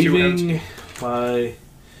 Waving my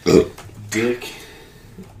dick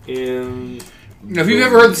in... Now, if you've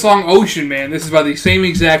ever heard the song Ocean Man, this is by the same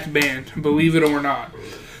exact band, believe it or not.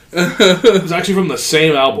 It's actually from the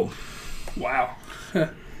same album. Wow.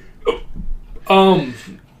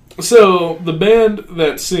 So, the band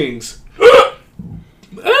that sings...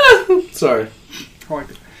 Sorry. I like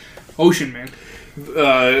it. Ocean Man.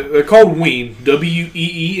 They're called Ween.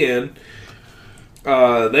 W-E-E-N.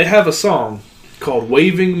 They have a song called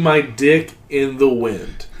Waving My Dick in the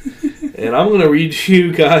Wind. And I'm going to read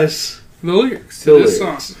you guys... The lyrics to this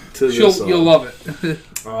song. You'll love it.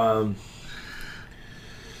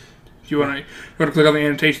 You want to click on the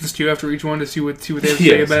annotations too after each one to see what they have to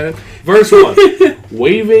say about it? Verse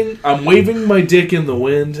 1. I'm waving my dick in the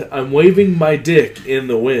wind. I'm waving my dick in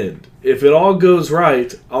the wind. If it all goes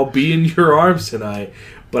right, I'll be in your arms tonight.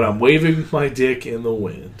 But I'm waving my dick in the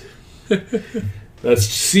wind. Let's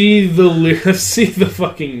see the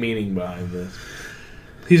fucking meaning behind this.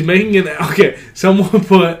 He's making an... Okay, someone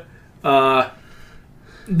put...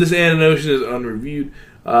 this Anotion is unreviewed.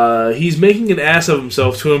 He's making an ass of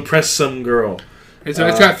himself to impress some girl. It's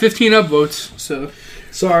got 15 upvotes, so...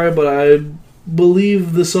 Sorry, but I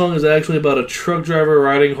believe the song is actually about a truck driver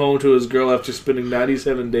riding home to his girl after spending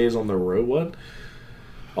 97 days on the road. What?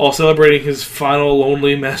 All celebrating his final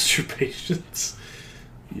lonely masturbations.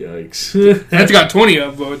 Yikes. That's got 20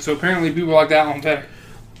 upvotes, so apparently people like that one better.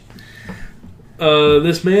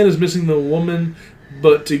 This man is missing the woman,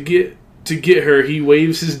 but to get her, he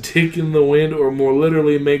waves his dick in the wind, or more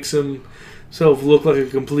literally makes himself look like a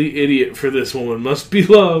complete idiot for this woman. Must be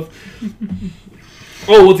love.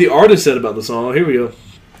 Oh, what the artist said about the song. Oh, here we go.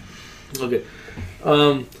 Okay.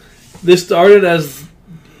 This started as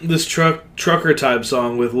this trucker type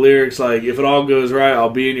song with lyrics like, if it all goes right, I'll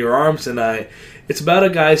be in your arms tonight. It's about a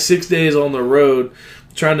guy 6 days on the road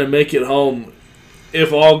trying to make it home.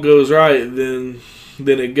 If all goes right, then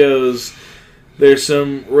it goes. There's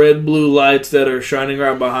some red-blue lights that are shining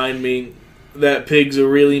right behind me. That pig's a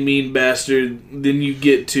really mean bastard. Then you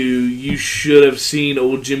get to, you should have seen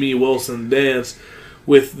old Jimmy Wilson dance.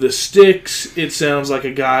 With the sticks, it sounds like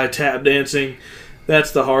a guy tap dancing.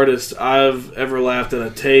 That's the hardest I've ever laughed in a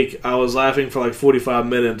take. I was laughing for like 45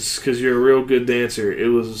 minutes because you're a real good dancer. It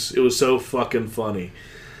was so fucking funny.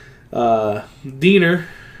 Diener,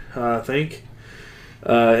 I think, in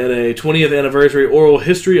a 20th anniversary oral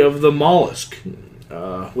history of the mollusk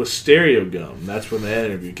with stereo gum. That's where that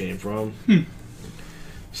interview came from.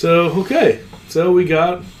 So, okay. So we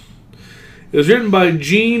got... It was written by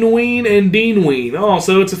Gene Ween and Dean Ween. Oh,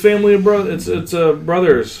 so it's a family of brothers. It's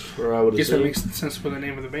brothers, or I would guess assume. that makes sense for the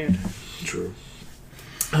name of the band. True.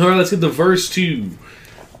 All right, let's get to verse 2.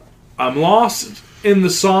 I'm lost in the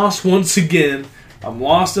sauce once again. I'm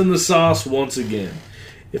lost in the sauce once again.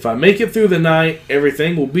 If I make it through the night,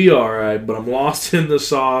 everything will be alright, but I'm lost in the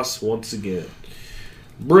sauce once again.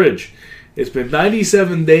 Bridge. It's been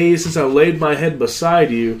 97 days since I laid my head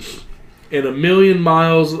beside you, and 1,000,000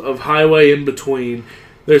 miles of highway in between.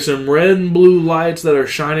 There's some red and blue lights that are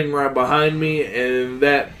shining right behind me, and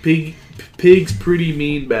that pig's pretty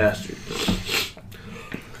mean bastard.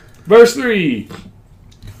 Verse 3.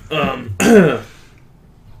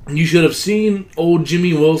 You should have seen old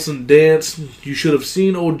Jimmy Wilson dance. You should have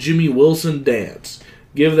seen old Jimmy Wilson dance.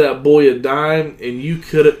 Give that boy a dime, and you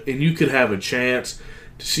could have a chance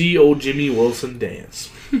to see old Jimmy Wilson dance.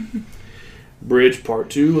 Bridge Part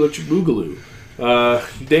 2, Electric Boogaloo.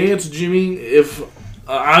 Dance, Jimmy. If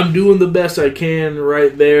I'm doing the best I can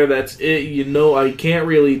right there, that's it. You know, I can't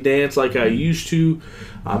really dance like I used to.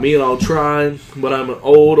 I mean, I'll try, but I'm an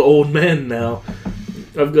old man now.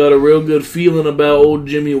 I've got a real good feeling about old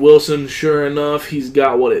Jimmy Wilson. Sure enough, he's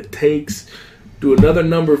got what it takes. Do another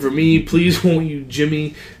number for me, please, won't you,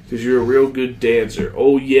 Jimmy? Because you're a real good dancer.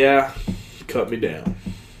 Oh, yeah. Cut me down.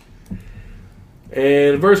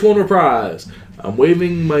 And verse 1 reprise. I'm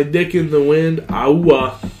waving my dick in the wind.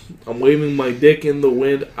 Awa. I'm waving my dick in the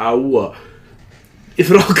wind. Awa. If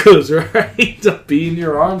it all goes right, I'll be in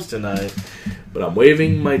your arms tonight. But I'm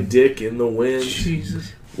waving my dick in the wind.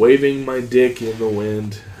 Jesus. Waving my dick in the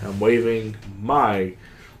wind. I'm waving my,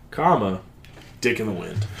 dick in the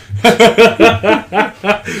wind.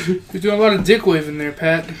 You're doing a lot of dick waving there,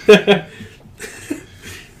 Pat.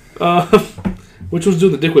 Which one's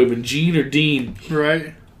doing the dick waving, Gene or Dean?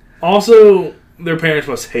 Right. Also, their parents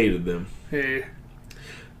must have hated them. Hey.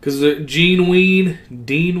 Because Gene Ween,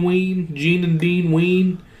 Dean Ween, Gene and Dean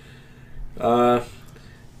Ween.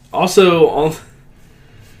 Also,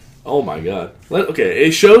 oh my god. Okay,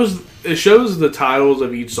 it shows the titles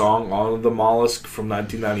of each song on The Mollusk from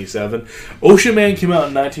 1997. Ocean Man came out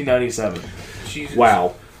in 1997. Jesus.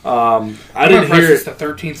 Wow. I didn't hear it's the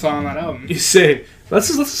 13th song on that album. You say, let's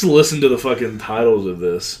just listen to the fucking titles of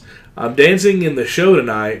this. I'm Dancing in the Show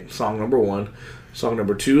Tonight, song number 1. Song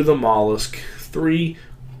number 2, The Mollusk. 3,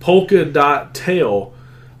 Polka Dot Tail.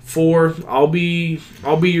 4, I'll be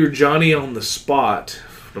your Johnny on the Spot.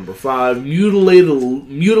 Number 5,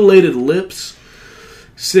 Mutilated Lips.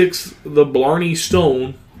 6, The Blarney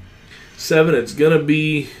Stone. 7, It's Gonna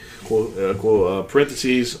Be,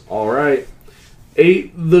 parentheses, alright.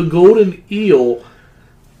 8, The Golden Eel.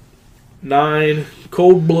 9,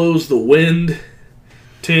 Cold Blows the Wind.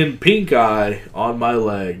 10, Pink Eye on My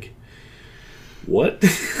Leg. What?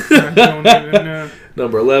 I don't even know.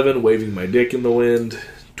 Number 11, Waving My Dick in the Wind.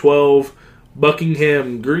 12,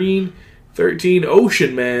 Buckingham Green. 13,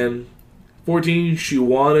 Ocean Man. 14, She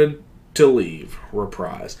Wanted to Leave.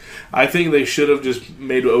 Reprise. I think they should have just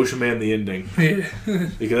made Ocean Man the ending. Yeah.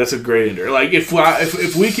 Because that's a great ender. Like if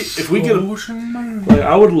we could, Ocean Man. like,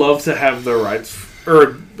 I would love to have the rights,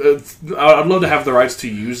 or I'd love to have the rights to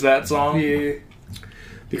use that song. Yeah.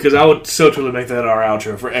 Because I would so totally make that our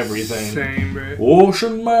outro for everything. Same, bro.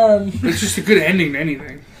 Ocean Man. It's just a good ending to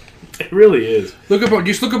anything. It really is. Look up on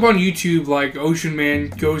YouTube, like Ocean Man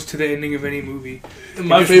goes to the ending of any movie.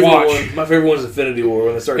 My favorite one is Infinity War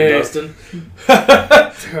when they start dusting.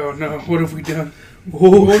 Oh no! What have we done?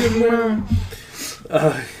 Ocean Man.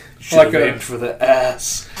 Should have aimed for the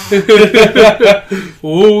ass.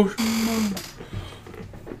 Ocean Man.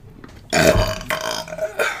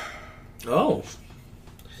 Oh.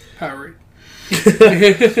 Powerade.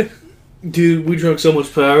 Dude, we drank so much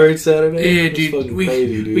Powerade Saturday. Yeah, dude.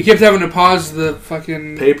 We kept having to pause the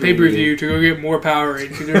fucking pay-per-view to go get more Powerade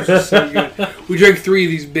because it was just so good. We drank 3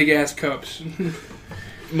 of these big-ass cups.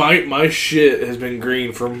 My shit has been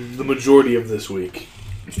green from the majority of this week.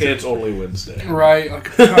 And it's only Wednesday. Right.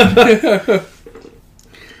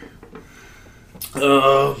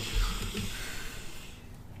 No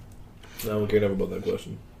one cared ever about that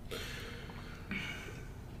question.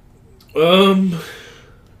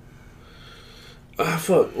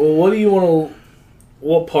 Fuck. Well,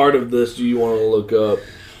 what part of this do you want to look up?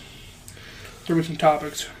 Give me some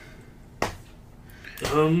topics.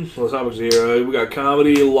 Well, the topics here. We got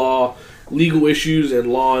comedy, law, legal issues,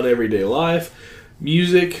 and law in everyday life.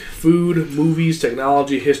 Music, food, movies,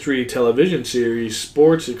 technology, history, television series,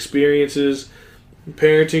 sports, experiences,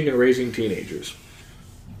 parenting, and raising teenagers.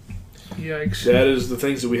 Yikes. That is the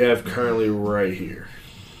things that we have currently right here.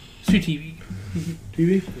 It's TV.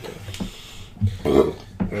 TV? Okay.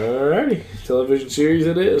 Alrighty. Television series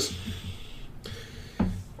it is.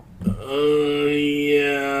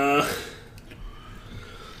 Yeah.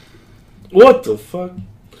 What the fuck?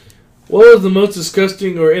 What was the most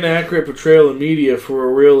disgusting or inaccurate portrayal in media for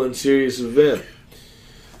a real and serious event?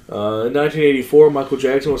 In 1984, Michael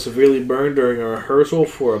Jackson was severely burned during a rehearsal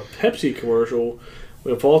for a Pepsi commercial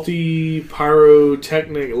when faulty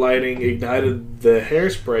pyrotechnic lighting ignited the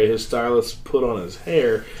hairspray his stylist put on his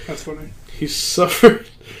hair. That's funny. He suffered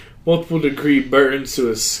multiple degree burns to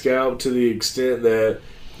his scalp to the extent that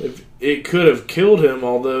it could have killed him,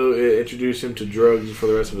 although it introduced him to drugs for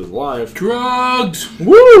the rest of his life. Drugs!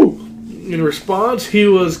 Woo! In response, he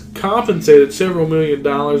was compensated several $1 million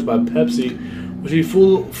by Pepsi, which he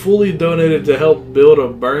fully donated to help build a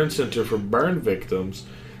burn center for burn victims.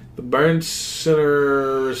 The burn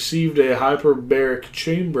center received a hyperbaric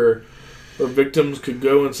chamber where victims could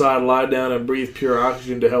go inside, lie down, and breathe pure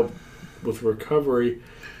oxygen to help with recovery.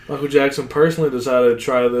 Michael Jackson personally decided to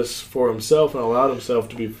try this for himself and allowed himself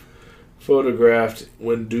to be photographed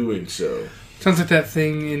when doing so. Sounds like that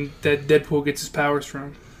thing in that Deadpool gets his powers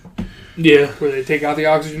from. Yeah. Where they take out the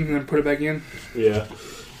oxygen and then put it back in. Yeah.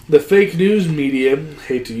 The fake news media,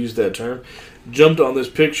 hate to use that term, jumped on this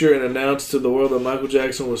picture and announced to the world that Michael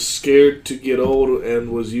Jackson was scared to get old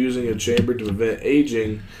and was using a chamber to prevent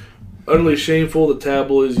aging. Utterly shameful, the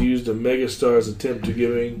tabloids used a megastar's attempt to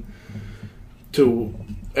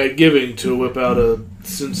whip out a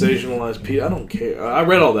sensationalized piece. I don't care. I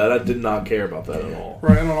read all that. I did not care about that at all.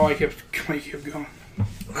 Right, I don't know why he kept going.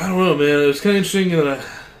 I don't know, man. It was kind of interesting that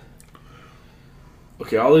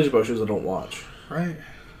okay, all these are about shows I don't watch. Right.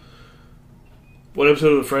 What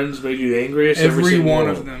episode of Friends made you the angriest? Every one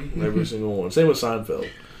of them. Every single one. Same with Seinfeld.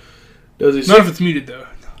 None if it's muted, though.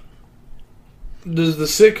 Does the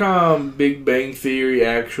sitcom Big Bang Theory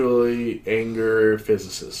actually anger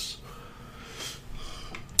physicists?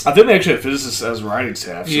 I think they actually have physicists as writing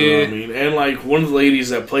staff. So, yeah. I mean, and like one of the ladies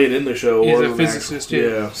that played in the show was a physicist,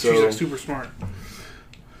 yeah. So she's like super smart.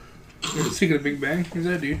 Speaking of Big Bang, who's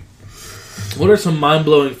that dude? What are some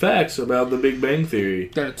mind-blowing facts about the Big Bang Theory?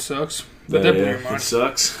 That it sucks. But that blew your mind. It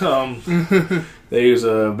sucks. They use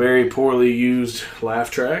a very poorly used laugh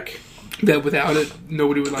track. That without it,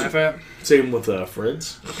 nobody would laugh at. Same with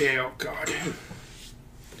Friends. Yeah, oh God.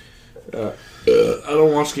 I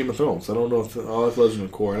don't watch Game of Thrones. I don't know if all I've Legend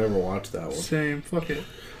of Korra. I never watched that one. Same. Fuck it.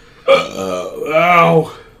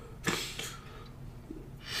 Ow.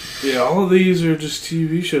 Yeah, all of these are just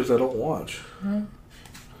TV shows I don't watch.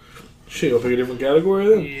 Shit, we'll pick a different category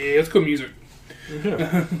then? Yeah, let's go music.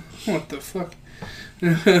 Yeah. What the fuck?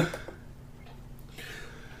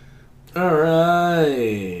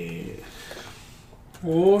 Alright.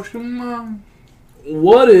 Awesome.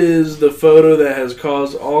 What is the photo that has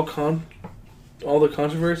caused all the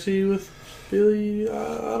controversy with Billie?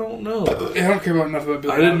 I don't know. Yeah, I don't care about enough about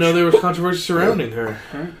Billie. I didn't know there was controversy surrounding her.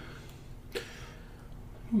 Right.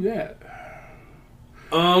 Who that?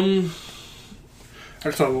 I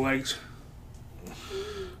just saw the legs.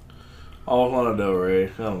 All Lana Del Rey.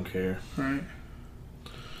 I don't care. Right.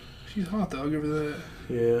 She's hot though. I'll give her that.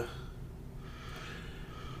 Yeah.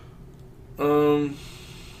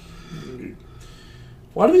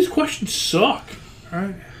 Why do these questions suck?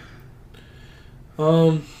 Right.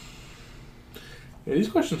 Yeah, these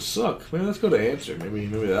questions suck. Maybe let's go to answer. Maybe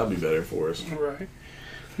that'll be better for us. Right.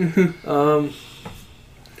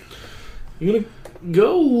 You gonna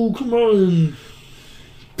go? Come on.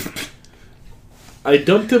 I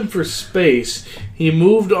dumped him for space. He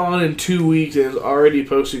moved on in 2 weeks and is already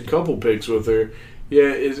posting couple pics with her.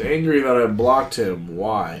 Yet is angry that I blocked him.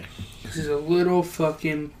 Why? This is a little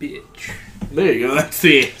fucking bitch. There you go. That's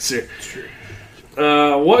the answer. True.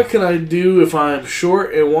 What can I do if I am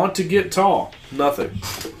short and want to get tall? Nothing.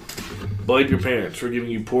 Blame your parents for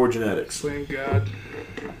giving you poor genetics. Blame God.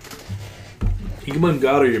 You can blame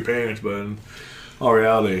God or your parents, but in all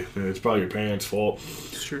reality, it's probably your parents' fault.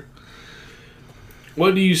 It's true.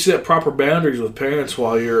 What do you set proper boundaries with parents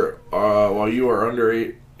while you are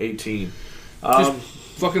under 18? Just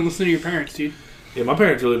fucking listen to your parents, dude. Yeah, my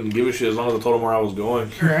parents really didn't give a shit as long as I told them where I was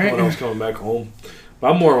going Right. when I was coming back home.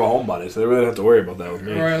 But I'm more of a homebody, so they really don't have to worry about that with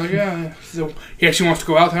me. Right, like, yeah. So, yeah, she wants to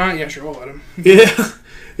go out tonight? Yeah, sure, we'll let him. Yeah.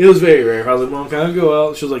 It was very rare. I was like, Mom, can I go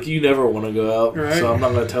out? She was like, you never want to go out, right. so I'm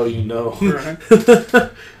not going to tell you no. Right.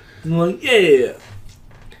 I'm like, yeah.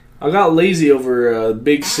 I got lazy over a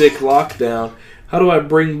big, sick lockdown. How do I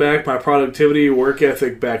bring back my productivity, work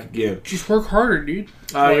ethic back again? Just work harder, dude.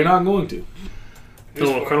 You're not going to. I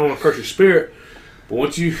don't want to crush your spirit, but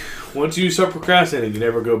once you start procrastinating, you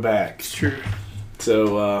never go back. It's true.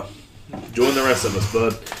 So, join the rest of us,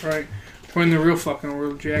 bud. Right. We're in the real fucking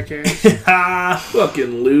world, jackass.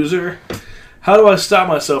 Fucking loser. How do I stop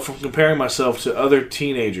myself from comparing myself to other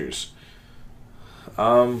teenagers?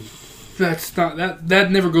 That's not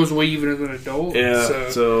that never goes away even as an adult. Yeah.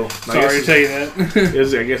 So sorry to tell you that.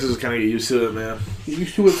 I guess it's kind of get used to it, man. Get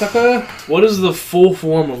used to it, sucker. What is the full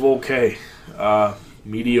form of okay?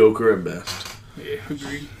 Mediocre at best. Yeah,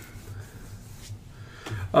 agreed.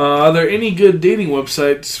 Are there any good dating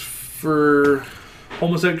websites for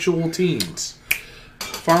homosexual teens?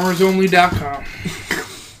 FarmersOnly.com.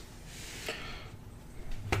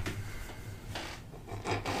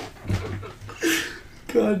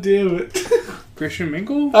 God damn it. Christian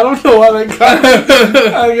Mingle? I don't know why they got it.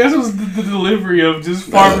 I guess it was the delivery of just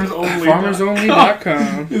farmersonly.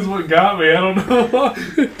 Farmersonly.com is what got me. I don't know why.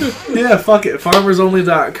 Yeah, fuck it.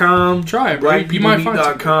 Farmersonly.com. Try it, bro. You might find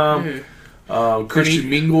BlackBeautyMeat.com.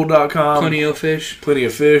 ChristianMingle.com. Plenty of fish. Plenty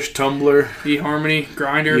of fish. Tumblr. eHarmony.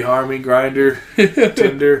 Grindr. eHarmony. Grindr.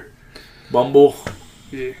 Tinder. Bumble.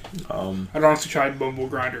 Yeah. I'd honestly try Bumble,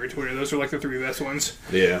 Grindr, and Twitter. Those are like the 3 best ones.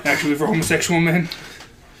 Yeah. Actually, for homosexual men.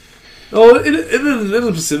 Oh, it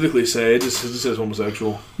doesn't specifically say. It just says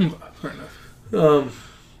homosexual. Fair enough.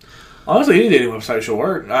 Honestly, any dating website should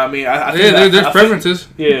work. I mean, I think there's preferences.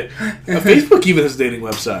 Yeah. Facebook even has a dating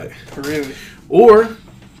website. Really? Or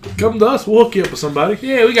come to us. We'll hook you up with somebody.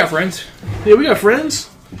 Yeah, we got friends. Yeah, we got friends.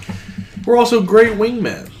 We're also great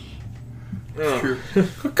wingmen. True.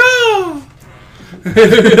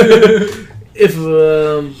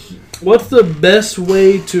 What's the best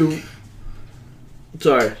way to...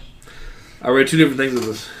 Sorry. I read 2 different things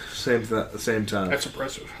at the same time. That's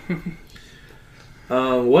impressive.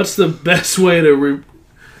 What's the best way to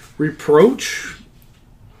reproach?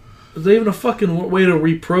 Is there even a fucking way to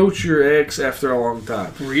reproach your ex after a long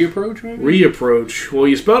time? Reapproach, maybe? Reapproach. Well,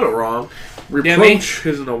 you spelled it wrong. Reproach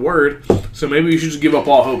isn't a word, so maybe you should just give up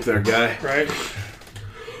all hope there, guy. Right.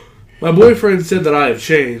 My boyfriend said that I have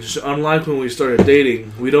changed. Unlike when we started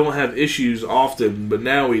dating, we don't have issues often, but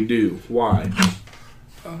now we do. Why?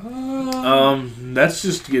 That's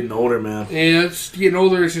just getting older, man. Yeah, it's getting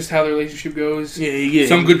older. It's just how the relationship goes. Yeah.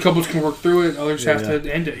 Some good couples can work through it. Others have to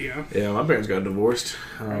end it, you know? Yeah, my parents got divorced.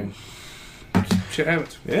 Shit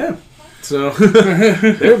happens. Yeah. So,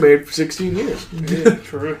 they were married for 16 years. Yeah,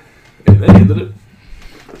 true. And they ended it.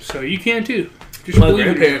 So you can, too. Just my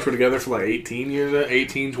grandparents were together for like 18 years,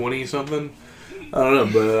 18, 20 something. I don't know,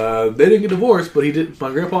 but they didn't get divorced, but my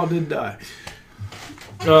grandpa did die.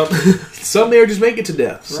 Some marriages make it to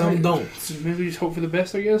death. Some don't. So maybe just hope for the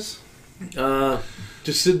best, I guess.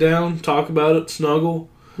 Just sit down, talk about it, snuggle.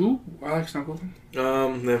 Ooh, I like snuggling.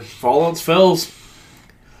 Then fallouts, fells.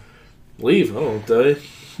 Leave. I don't know what to tell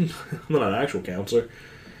you. I'm not an actual counselor.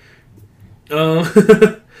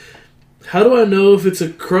 How do I know if it's a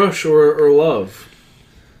crush or love?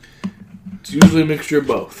 It's usually a mixture of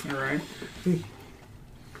both. All right.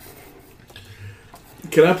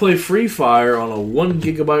 Can I play Free Fire on a 1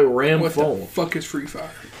 gigabyte RAM phone? What the fuck is Free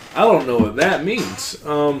Fire? I don't know what that means.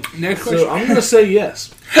 Next question. So I'm going to say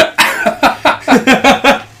yes.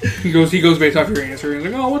 He goes based off your answer. He's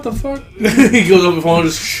like, oh, what the fuck? He goes up the phone and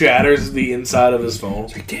just shatters the inside of his phone.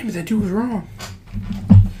 It's like, damn it, that dude was wrong.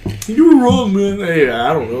 You were wrong, man. Hey,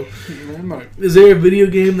 I don't know. Yeah, is there a video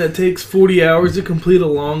game that takes 40 hours to complete a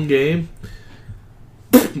long game?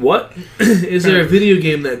 What? Is there a video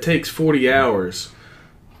game that takes 40 hours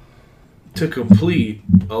to complete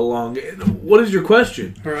a long game? What is your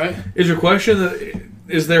question? All right. Is your question that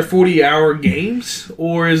is there 40-hour games,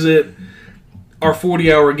 or are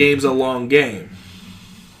 40-hour games a long game?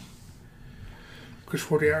 Because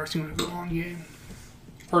 40 hours seems like a long game.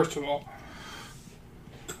 First of all.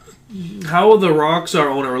 How will the Rockstar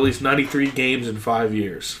owner release 93 games in 5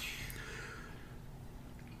 years?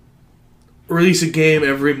 Release a game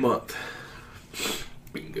every month.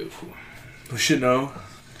 Bingo. We should know.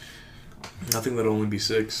 I think that'll only be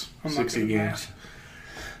 60 games.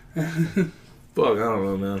 Fuck, I don't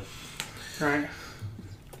know, man. Right.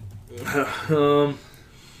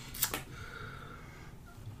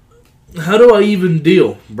 How do I even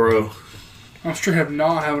deal, bro? I'm straight up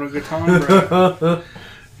not having a good time, bro.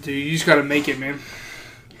 Dude, you just gotta make it, man.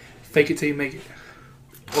 Fake it till you make it.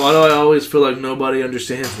 Why do I always feel like nobody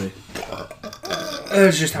understands me?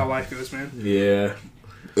 That's just how life goes, man. Yeah.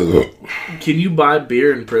 Can you buy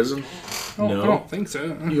beer in prison? No. I don't think so.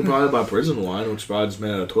 You can probably buy prison wine, which is probably just made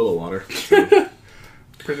out of toilet water.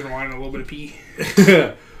 Prison wine and a little bit of pee.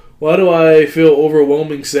 Why do I feel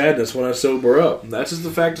overwhelming sadness when I sober up? That's just the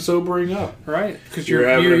fact of sobering up. Right. Because you're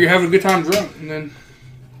having a good time drunk, and then...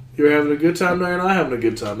 You're having a good time, now you're not having a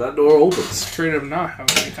good time. That door opens. Straight up not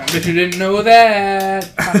having a good time. Bet you didn't know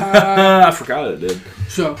that. I forgot it did.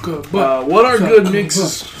 So good. What are good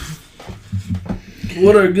mixes?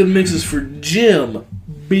 What are good mixes for Jim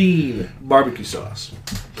Bean barbecue sauce?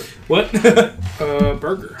 What?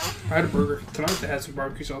 Burger. I had a burger tonight that had some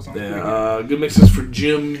barbecue sauce on it. Yeah, good mixes for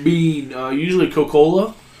Jim Bean. Usually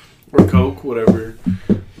Coca-Cola or Coke, whatever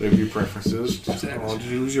your preference is. Did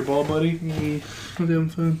you lose your ball, buddy? I'm having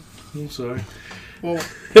fun. I'm sorry. Well,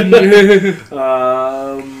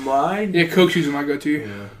 mine. Yeah, Coke's usually my go-to.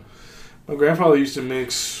 Yeah. My grandfather used to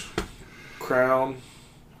mix Crown,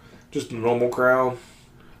 just a normal Crown,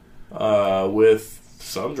 with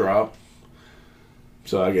Sun Drop.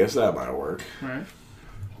 So I guess that might work. Right.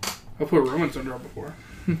 I've put Roman Thunder up before.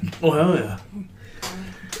 Oh, hell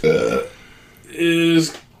yeah.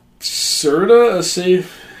 Is Serta a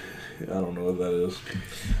safe... I don't know what that is.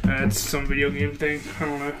 That's some video game thing. I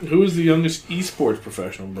don't know. Who is the youngest esports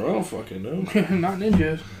professional, bro? I don't fucking know. Not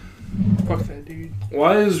Ninja. Fuck that dude.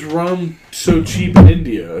 Why is rum so cheap in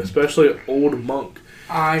India, especially Old Monk?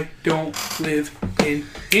 I don't live in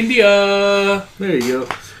India. There you go.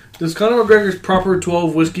 Does Conor McGregor's proper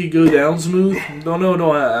 12 whiskey go down smooth? No,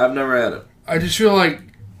 I've never had it. I just feel like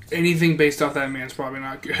anything based off that man's probably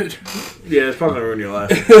not good. Yeah, it's probably going to ruin your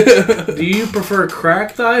life. Do you prefer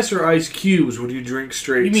cracked ice or ice cubes when you drink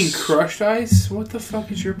straight? You mean crushed ice? What the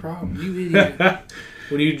fuck is your problem? You idiot.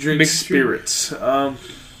 When you drink spirits.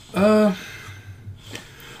 Honestly,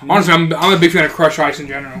 I'm a big fan of crushed ice in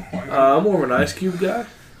general. I'm more of an ice cube guy.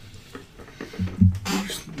 I'm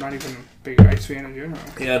just not even a big ice fan in general.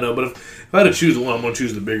 Yeah, no, but if I had to choose one, I'm going to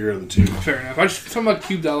choose the bigger of the two. Fair enough. I just talking about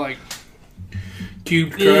cubes I like.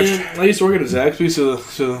 Cubed, crushed. Yeah, I used to work at a Zaxby's, so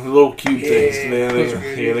the little cube things, man,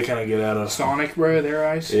 they kind of get out of... Sonic, bro, their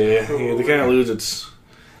ice. Yeah, they kind of lose its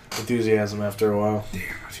enthusiasm after a while. Damn,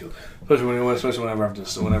 I feel that. Especially whenever I had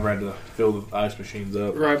to fill the ice machines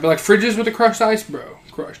up. Right, but like fridges with the crushed ice, bro.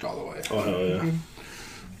 Crushed all the way. Oh, hell yeah.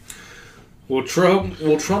 Will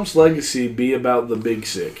Trump's legacy be about the big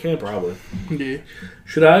sick? Yeah, probably. Yeah.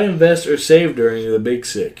 Should I invest or save during the big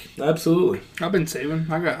sick? Absolutely. I've been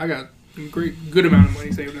saving. I got a good amount of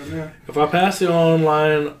money saved up now. If I pass the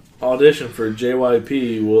online audition for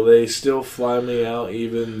JYP, will they still fly me out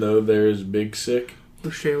even though there's big sick?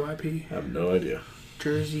 What's JYP? I have no idea.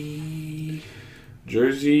 Jersey,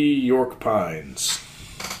 York Pines.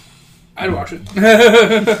 I'd watch it.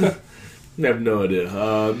 I have no idea.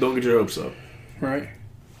 Don't get your hopes up. Right.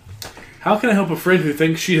 How can I help a friend who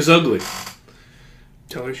thinks she is ugly?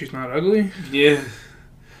 Tell her she's not ugly? Yeah.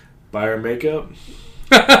 Buy her makeup?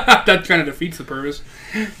 That kind of defeats the purpose.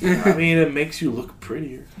 I mean, it makes you look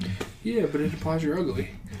prettier. Yeah, but it implies you're ugly.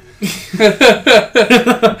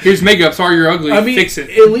 Here's makeup. Sorry, you're ugly. I mean, fix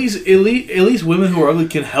it. At least women who are ugly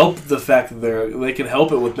can help the fact that they can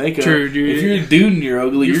help it with makeup. True, dude. If you're a dude and you're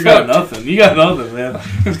ugly, you fucked. got nothing. You got nothing, man.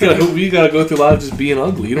 You gotta go through life just being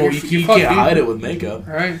ugly. You can't hide it with makeup.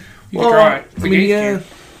 Right? You can try. I mean, yeah.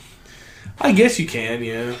 I guess you can.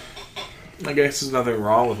 Yeah. I guess there's nothing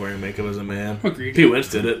wrong with wearing makeup as a man. Agreed. P. Wentz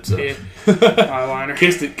did it. So. Yeah. Eyeliner.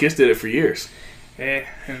 Kiss did it for years. Yeah,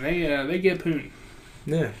 and they get poon.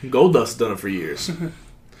 Yeah, Goldust's done it for years.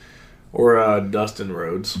 Or Dustin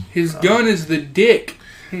Rhodes. His gun is the dick.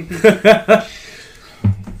 You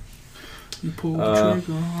pulled the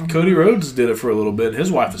trigger on Cody Rhodes did it for a little bit.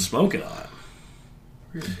 His wife is smoking on it.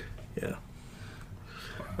 Really?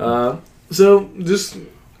 Yeah. So just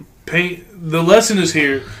paint. The lesson is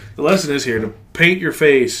here. The lesson is here to paint your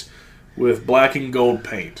face with black and gold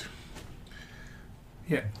paint.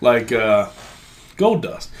 Yeah. Like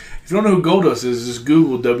Goldust. If you don't know who Goldust is, just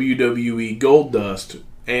Google WWE Goldust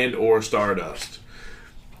and or Stardust.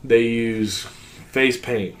 They use face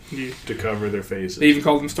paint to cover their faces. They even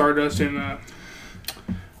called him Stardust in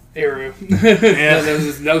Arrow. Yeah.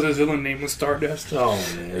 that was his villain name was Stardust. Oh,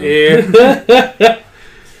 man. Yeah.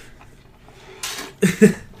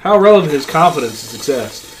 How relevant is confidence to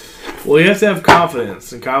success? Well, you have to have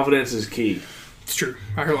confidence, and confidence is key. It's true.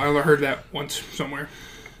 I heard that once somewhere.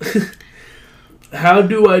 How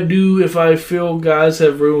do I do if I feel guys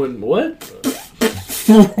have ruined what?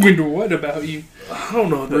 Ruined what about you? I don't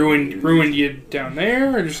know. Ruined you down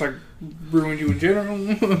there, or just like ruined you in general?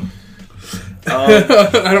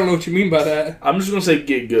 I don't know what you mean by that. I'm just gonna say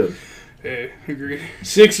get good. Yeah, agreed.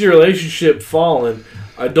 6-year relationship fallen.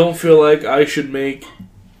 I don't feel like I should make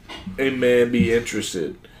a man be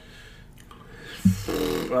interested. I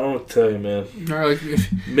don't know what to tell you, man.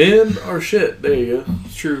 Men are shit. There you go.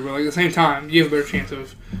 It's true, but like at the same time, you have a better chance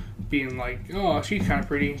of being like, oh, she's kind of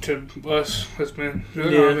pretty to us as men.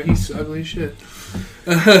 Oh, but he's ugly as shit.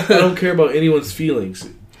 I don't care about anyone's feelings.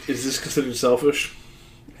 Is this considered selfish?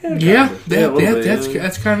 Yeah,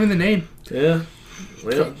 that's kind of in the name. Yeah.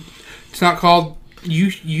 It's not called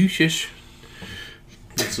you-shish.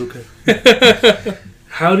 It's okay.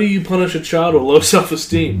 How do you punish a child with low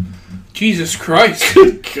self-esteem? Jesus Christ.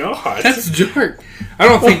 Good God. That's dark. I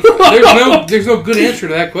don't think... There's no good answer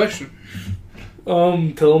to that question.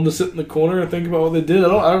 Tell them to sit in the corner and think about what they did.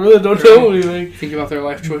 I really don't know anything. Think about their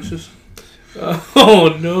life choices.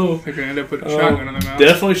 Oh, no. They're going to end up putting a shotgun in their mouth.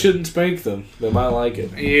 Definitely shouldn't spank them. They might like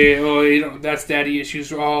it. Yeah, well, that's daddy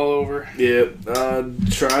issues all over. Yeah.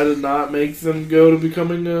 Try to not make them go to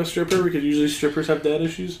becoming a stripper, because usually strippers have dad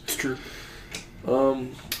issues. It's true.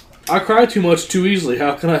 I cry too much too easily.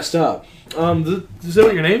 How can I stop? Is that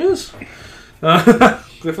what your name is?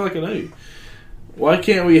 Because I feel like I know you. Why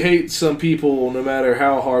can't we hate some people no matter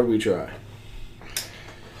how hard we try?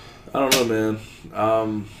 I don't know,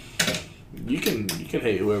 man. You can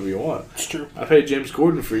hate whoever you want. It's true. I've hated James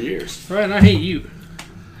Corden for years. Right, and I hate you.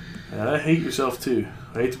 And I hate yourself, too.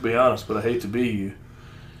 I hate to be honest, but I hate to be you.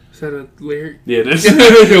 Is that a lyric? Yeah, it is.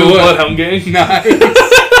 Bloodhound Gang? Nice.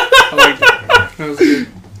 I like that. That was good.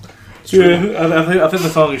 Yeah, I think the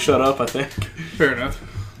song is Shut Up, I think. Fair enough.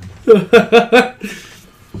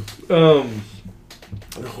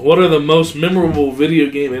 What are the most memorable video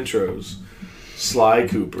game intros? Sly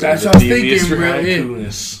Cooper. That's what I was thinking, bro.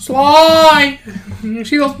 Sly! You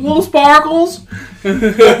see those little sparkles?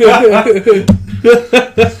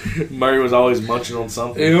 Murray was always munching on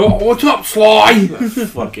something. Hey, what's up, Sly? That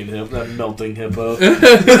fucking that melting hippo.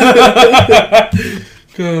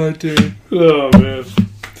 God, dude. Oh, man.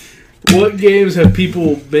 What games have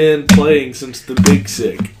people been playing since the Big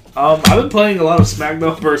Sick? I've been playing a lot of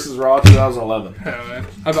SmackDown vs. Raw 2011. Oh, man.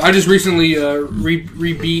 I just recently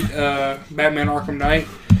re-beat Batman Arkham Knight.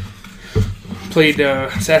 Played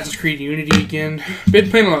Assassin's Creed Unity again. Been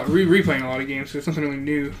playing a lot, replaying a lot of games, so it's something really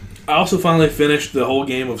new. I also finally finished the whole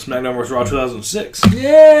game of SmackDown vs. Raw 2006.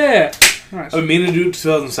 Yeah! Nice. I've been meaning to do it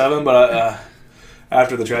 2007, but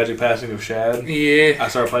after the tragic passing of Shad, yeah, I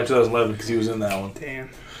started playing 2011 because he was in that one. Damn.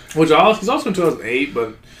 Which he's also in 2008,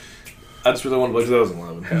 but I just really want to play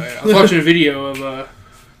 2011. Hell yeah. I was watching a video of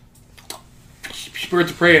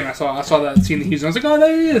Birds of Prey, and I saw that scene that he was on. I was like, oh,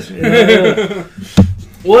 there he is. Yeah.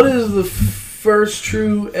 What is the first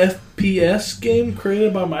true FPS game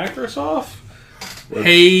created by Microsoft?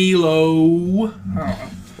 Halo. I don't know.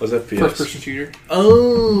 What's FPS? First-person shooter.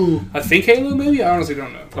 Oh. I think Halo, maybe? I honestly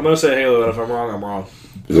don't know. I'm going to say Halo, and if I'm wrong, I'm wrong.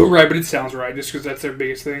 Right, but it sounds right, just because that's their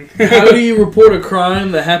biggest thing. How do you report a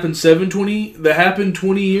crime that happened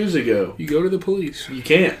 20 years ago? You go to the police. You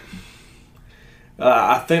can't.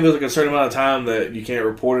 I think there's like a certain amount of time that you can't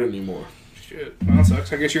report it anymore. Shit. Well, that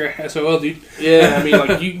sucks. I guess you're a SOL, dude. Yeah, I mean,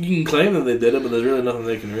 like, you can claim that they did it, but there's really nothing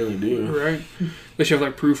they can really do. Right. Unless you have,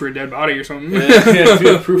 like, proof for a dead body or something. Yeah, if you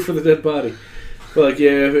have proof for the dead body. But, like, yeah,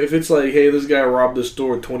 if it's like, hey, this guy robbed this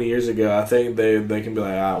store 20 years ago, I think they can be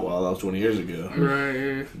like, well, that was 20 years ago.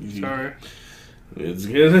 Right, yeah. Sorry. It's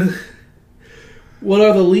good. What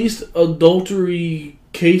are the least adultery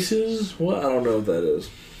cases? What? I don't know what that is.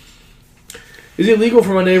 Is it legal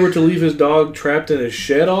for my neighbor to leave his dog trapped in his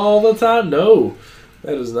shed all the time? No,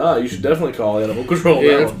 that is not. You should definitely call animal control.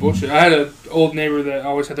 Yeah, that's bullshit. I had an old neighbor that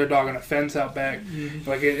always had their dog on a fence out back. Mm-hmm.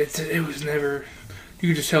 Like, it was never... You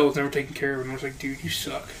could just tell it was never taken care of. And I was like, dude, you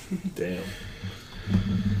suck. Damn.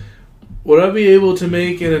 Would I be able to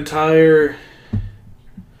make an entire...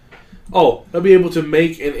 Oh, I'd be able to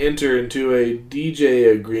make and enter into a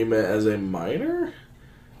DJ agreement as a minor?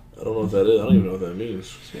 I don't know what that is. I don't even know what that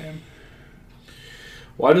means. Damn.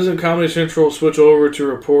 Why doesn't Comedy Central switch over to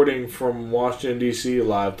reporting from Washington, D.C.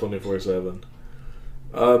 live 24/7?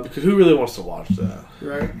 Because who really wants to watch that?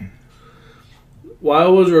 Right. Why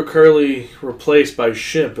was Curly replaced by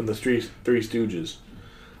Shemp in the Three Stooges?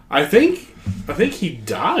 I think he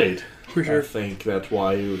died. For sure. I think that's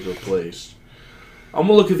why he was replaced. I'm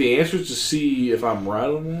gonna look at the answers to see if I'm right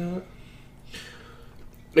on that.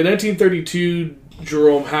 In 1932,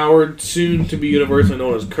 Jerome Howard, soon to be universally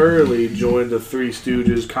known as Curly, joined the Three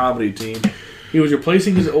Stooges comedy team. He was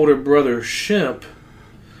replacing his older brother Shemp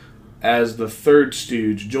as the third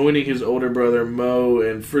stooge, joining his older brother Moe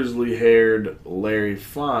and frizzly-haired Larry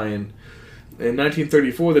Fine. In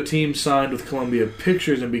 1934, the team signed with Columbia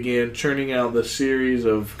Pictures and began churning out the series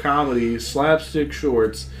of comedy slapstick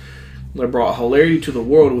shorts that brought hilarity to the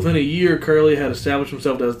world. Within a year, Curly had established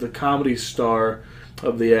himself as the comedy star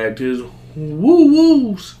of the act. His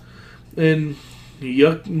woo-woos and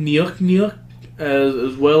yuck,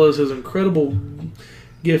 as well as his incredible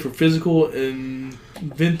gift for physical and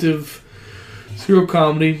inventive serial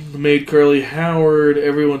comedy made Curly Howard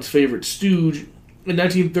everyone's favorite stooge. In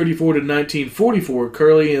 1934 to 1944,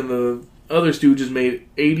 Curly and the other Stooges made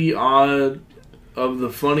 80 odd of the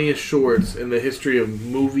funniest shorts in the history of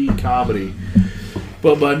movie comedy.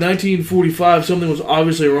 But by 1945, something was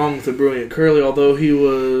obviously wrong with the brilliant Curly. Although he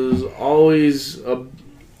was always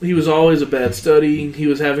a bad study, he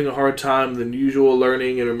was having a hard time than usual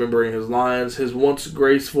learning and remembering his lines. His once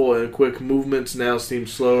graceful and quick movements now seemed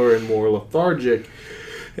slower and more lethargic,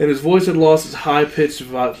 and his voice had lost its high-pitched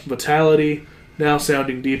vitality, now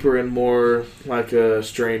sounding deeper and more like a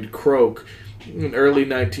strained croak. In early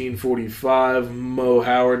 1945, Moe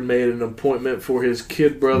Howard made an appointment for his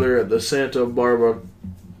kid brother at the Santa Barbara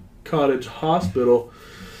Cottage Hospital.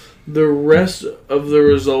 The rest of the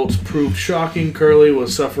results proved shocking. Curly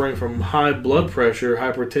was suffering from high blood pressure,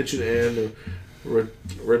 hypertension, and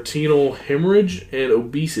retinal hemorrhage, and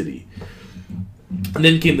obesity. And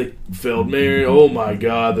then came the failed marriage. Oh my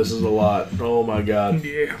God, this is a lot. Oh my God.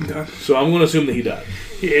 Yeah, I'm done. So I'm going to assume that he died.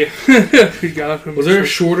 Yeah. Was there a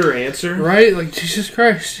shorter answer? Right? Like, Jesus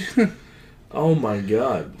Christ. Oh my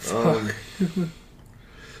God.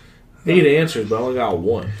 8 answers, but I only got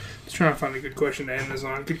 1. Just trying to find a good question to end this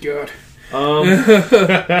on. Good God.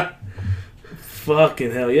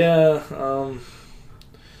 Fucking hell, yeah.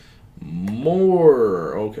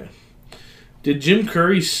 More. Okay. Did Jim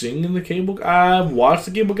Curry sing in the Cable Guy? I've watched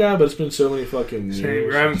the Cable Guy, but it's been so many fucking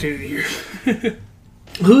years. I haven't seen it in years.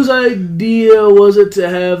 Whose idea was it to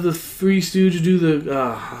have the Three Stooges do the...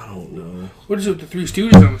 I don't know. What is it with the Three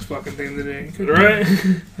Stooges on this fucking thing today? Right?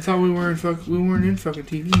 I thought we weren't in fucking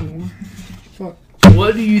TV anymore. Fuck.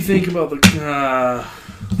 What do you think about the...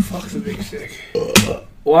 Fuck the big stick.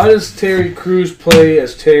 Why does Terry Crews play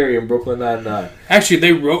as Terry in Brooklyn Nine-Nine? Actually,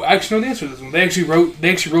 they wrote... I actually know the answer to this one. They actually wrote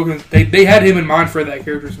him... They had him in mind for that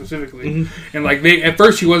character specifically. Mm-hmm. And, like, at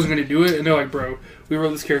first he wasn't going to do it, and they're like, bro... We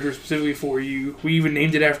wrote this character specifically for you. We even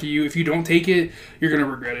named it after you. If you don't take it, you're going to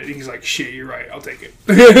regret it. And he's like, shit, you're right. I'll take it.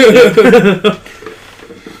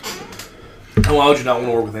 And why would you not want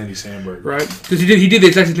to work with Andy Samberg? Right. Because he did the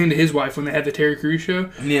exact same thing to his wife when they had the Terry Crews show.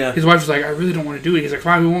 Yeah. His wife was like, I really don't want to do it. He's like,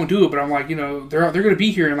 fine, we won't do it. But I'm like, you know, they're going to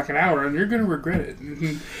be here in like an hour, and you're going to regret it.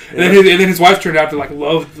 And then his wife turned out to like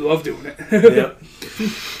love doing it. Yep.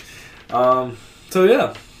 So,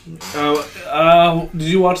 yeah. Did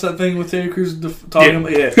you watch that thing with Terry Crews talking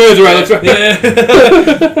about? Yeah. That's right. Yeah.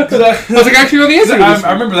 I was like, actually, know the answer.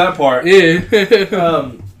 I remember that part. Yeah.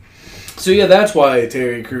 So yeah, that's why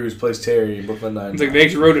Terry Crews plays Terry in Brooklyn Nine-Nine. It's like they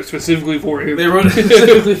actually wrote it specifically for him. They wrote it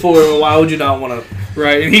specifically for him. Why would you not want to?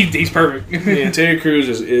 Right, and he's perfect. Yeah, Terry Crews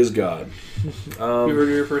is God. You heard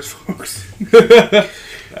it here first, folks.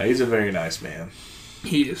 He's a very nice man.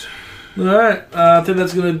 He is. All right, I think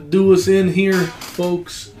that's gonna do us in here,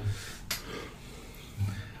 folks.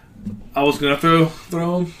 I was gonna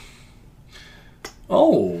throw him.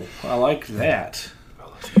 Oh, I like that.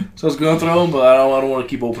 So I was gonna throw him, but I don't want to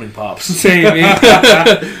keep opening pops. Same, man.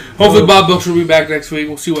 Hopefully Bob Brooks will be back next week.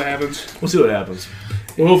 We'll see what happens. Well,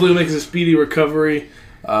 hopefully it makes a speedy recovery.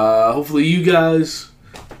 Hopefully you guys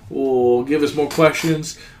will give us more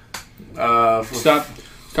questions. Stop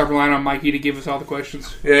relying on Mikey to give us all the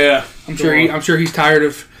questions. Yeah, I'm sure he's tired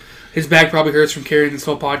of. His back probably hurts from carrying this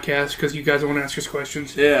whole podcast because you guys don't want to ask us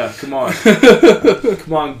questions. Yeah, come on.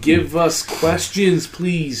 Come on, give us questions,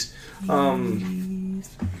 please. We're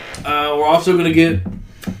also going to get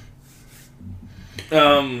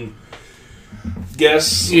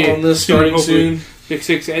guests on this starting soon. Big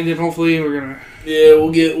Six ended, hopefully. We're going to... Yeah,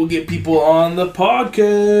 we'll get people on the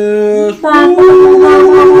podcast.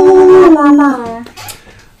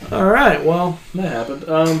 All right, well, that happened.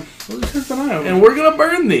 And we're going to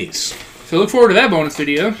burn these. So look forward to that bonus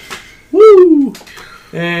video. Woo!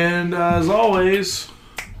 And as always,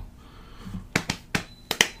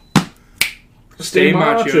 stay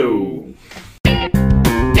macho.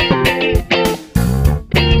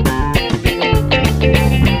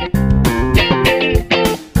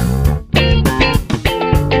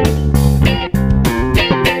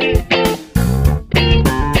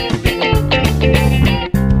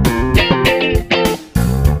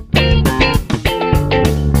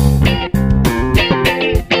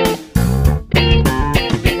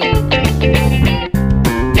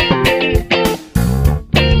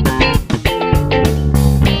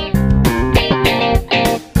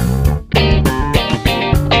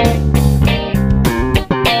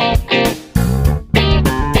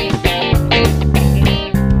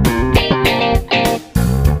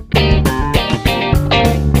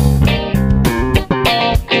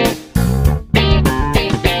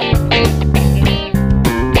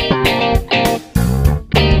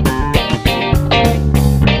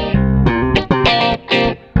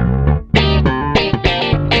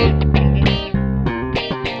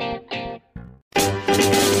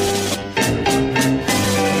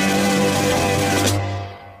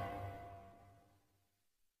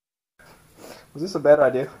 Was this a bad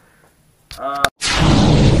idea?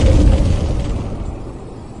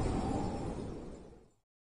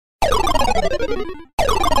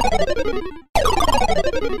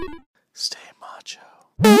 Stay macho.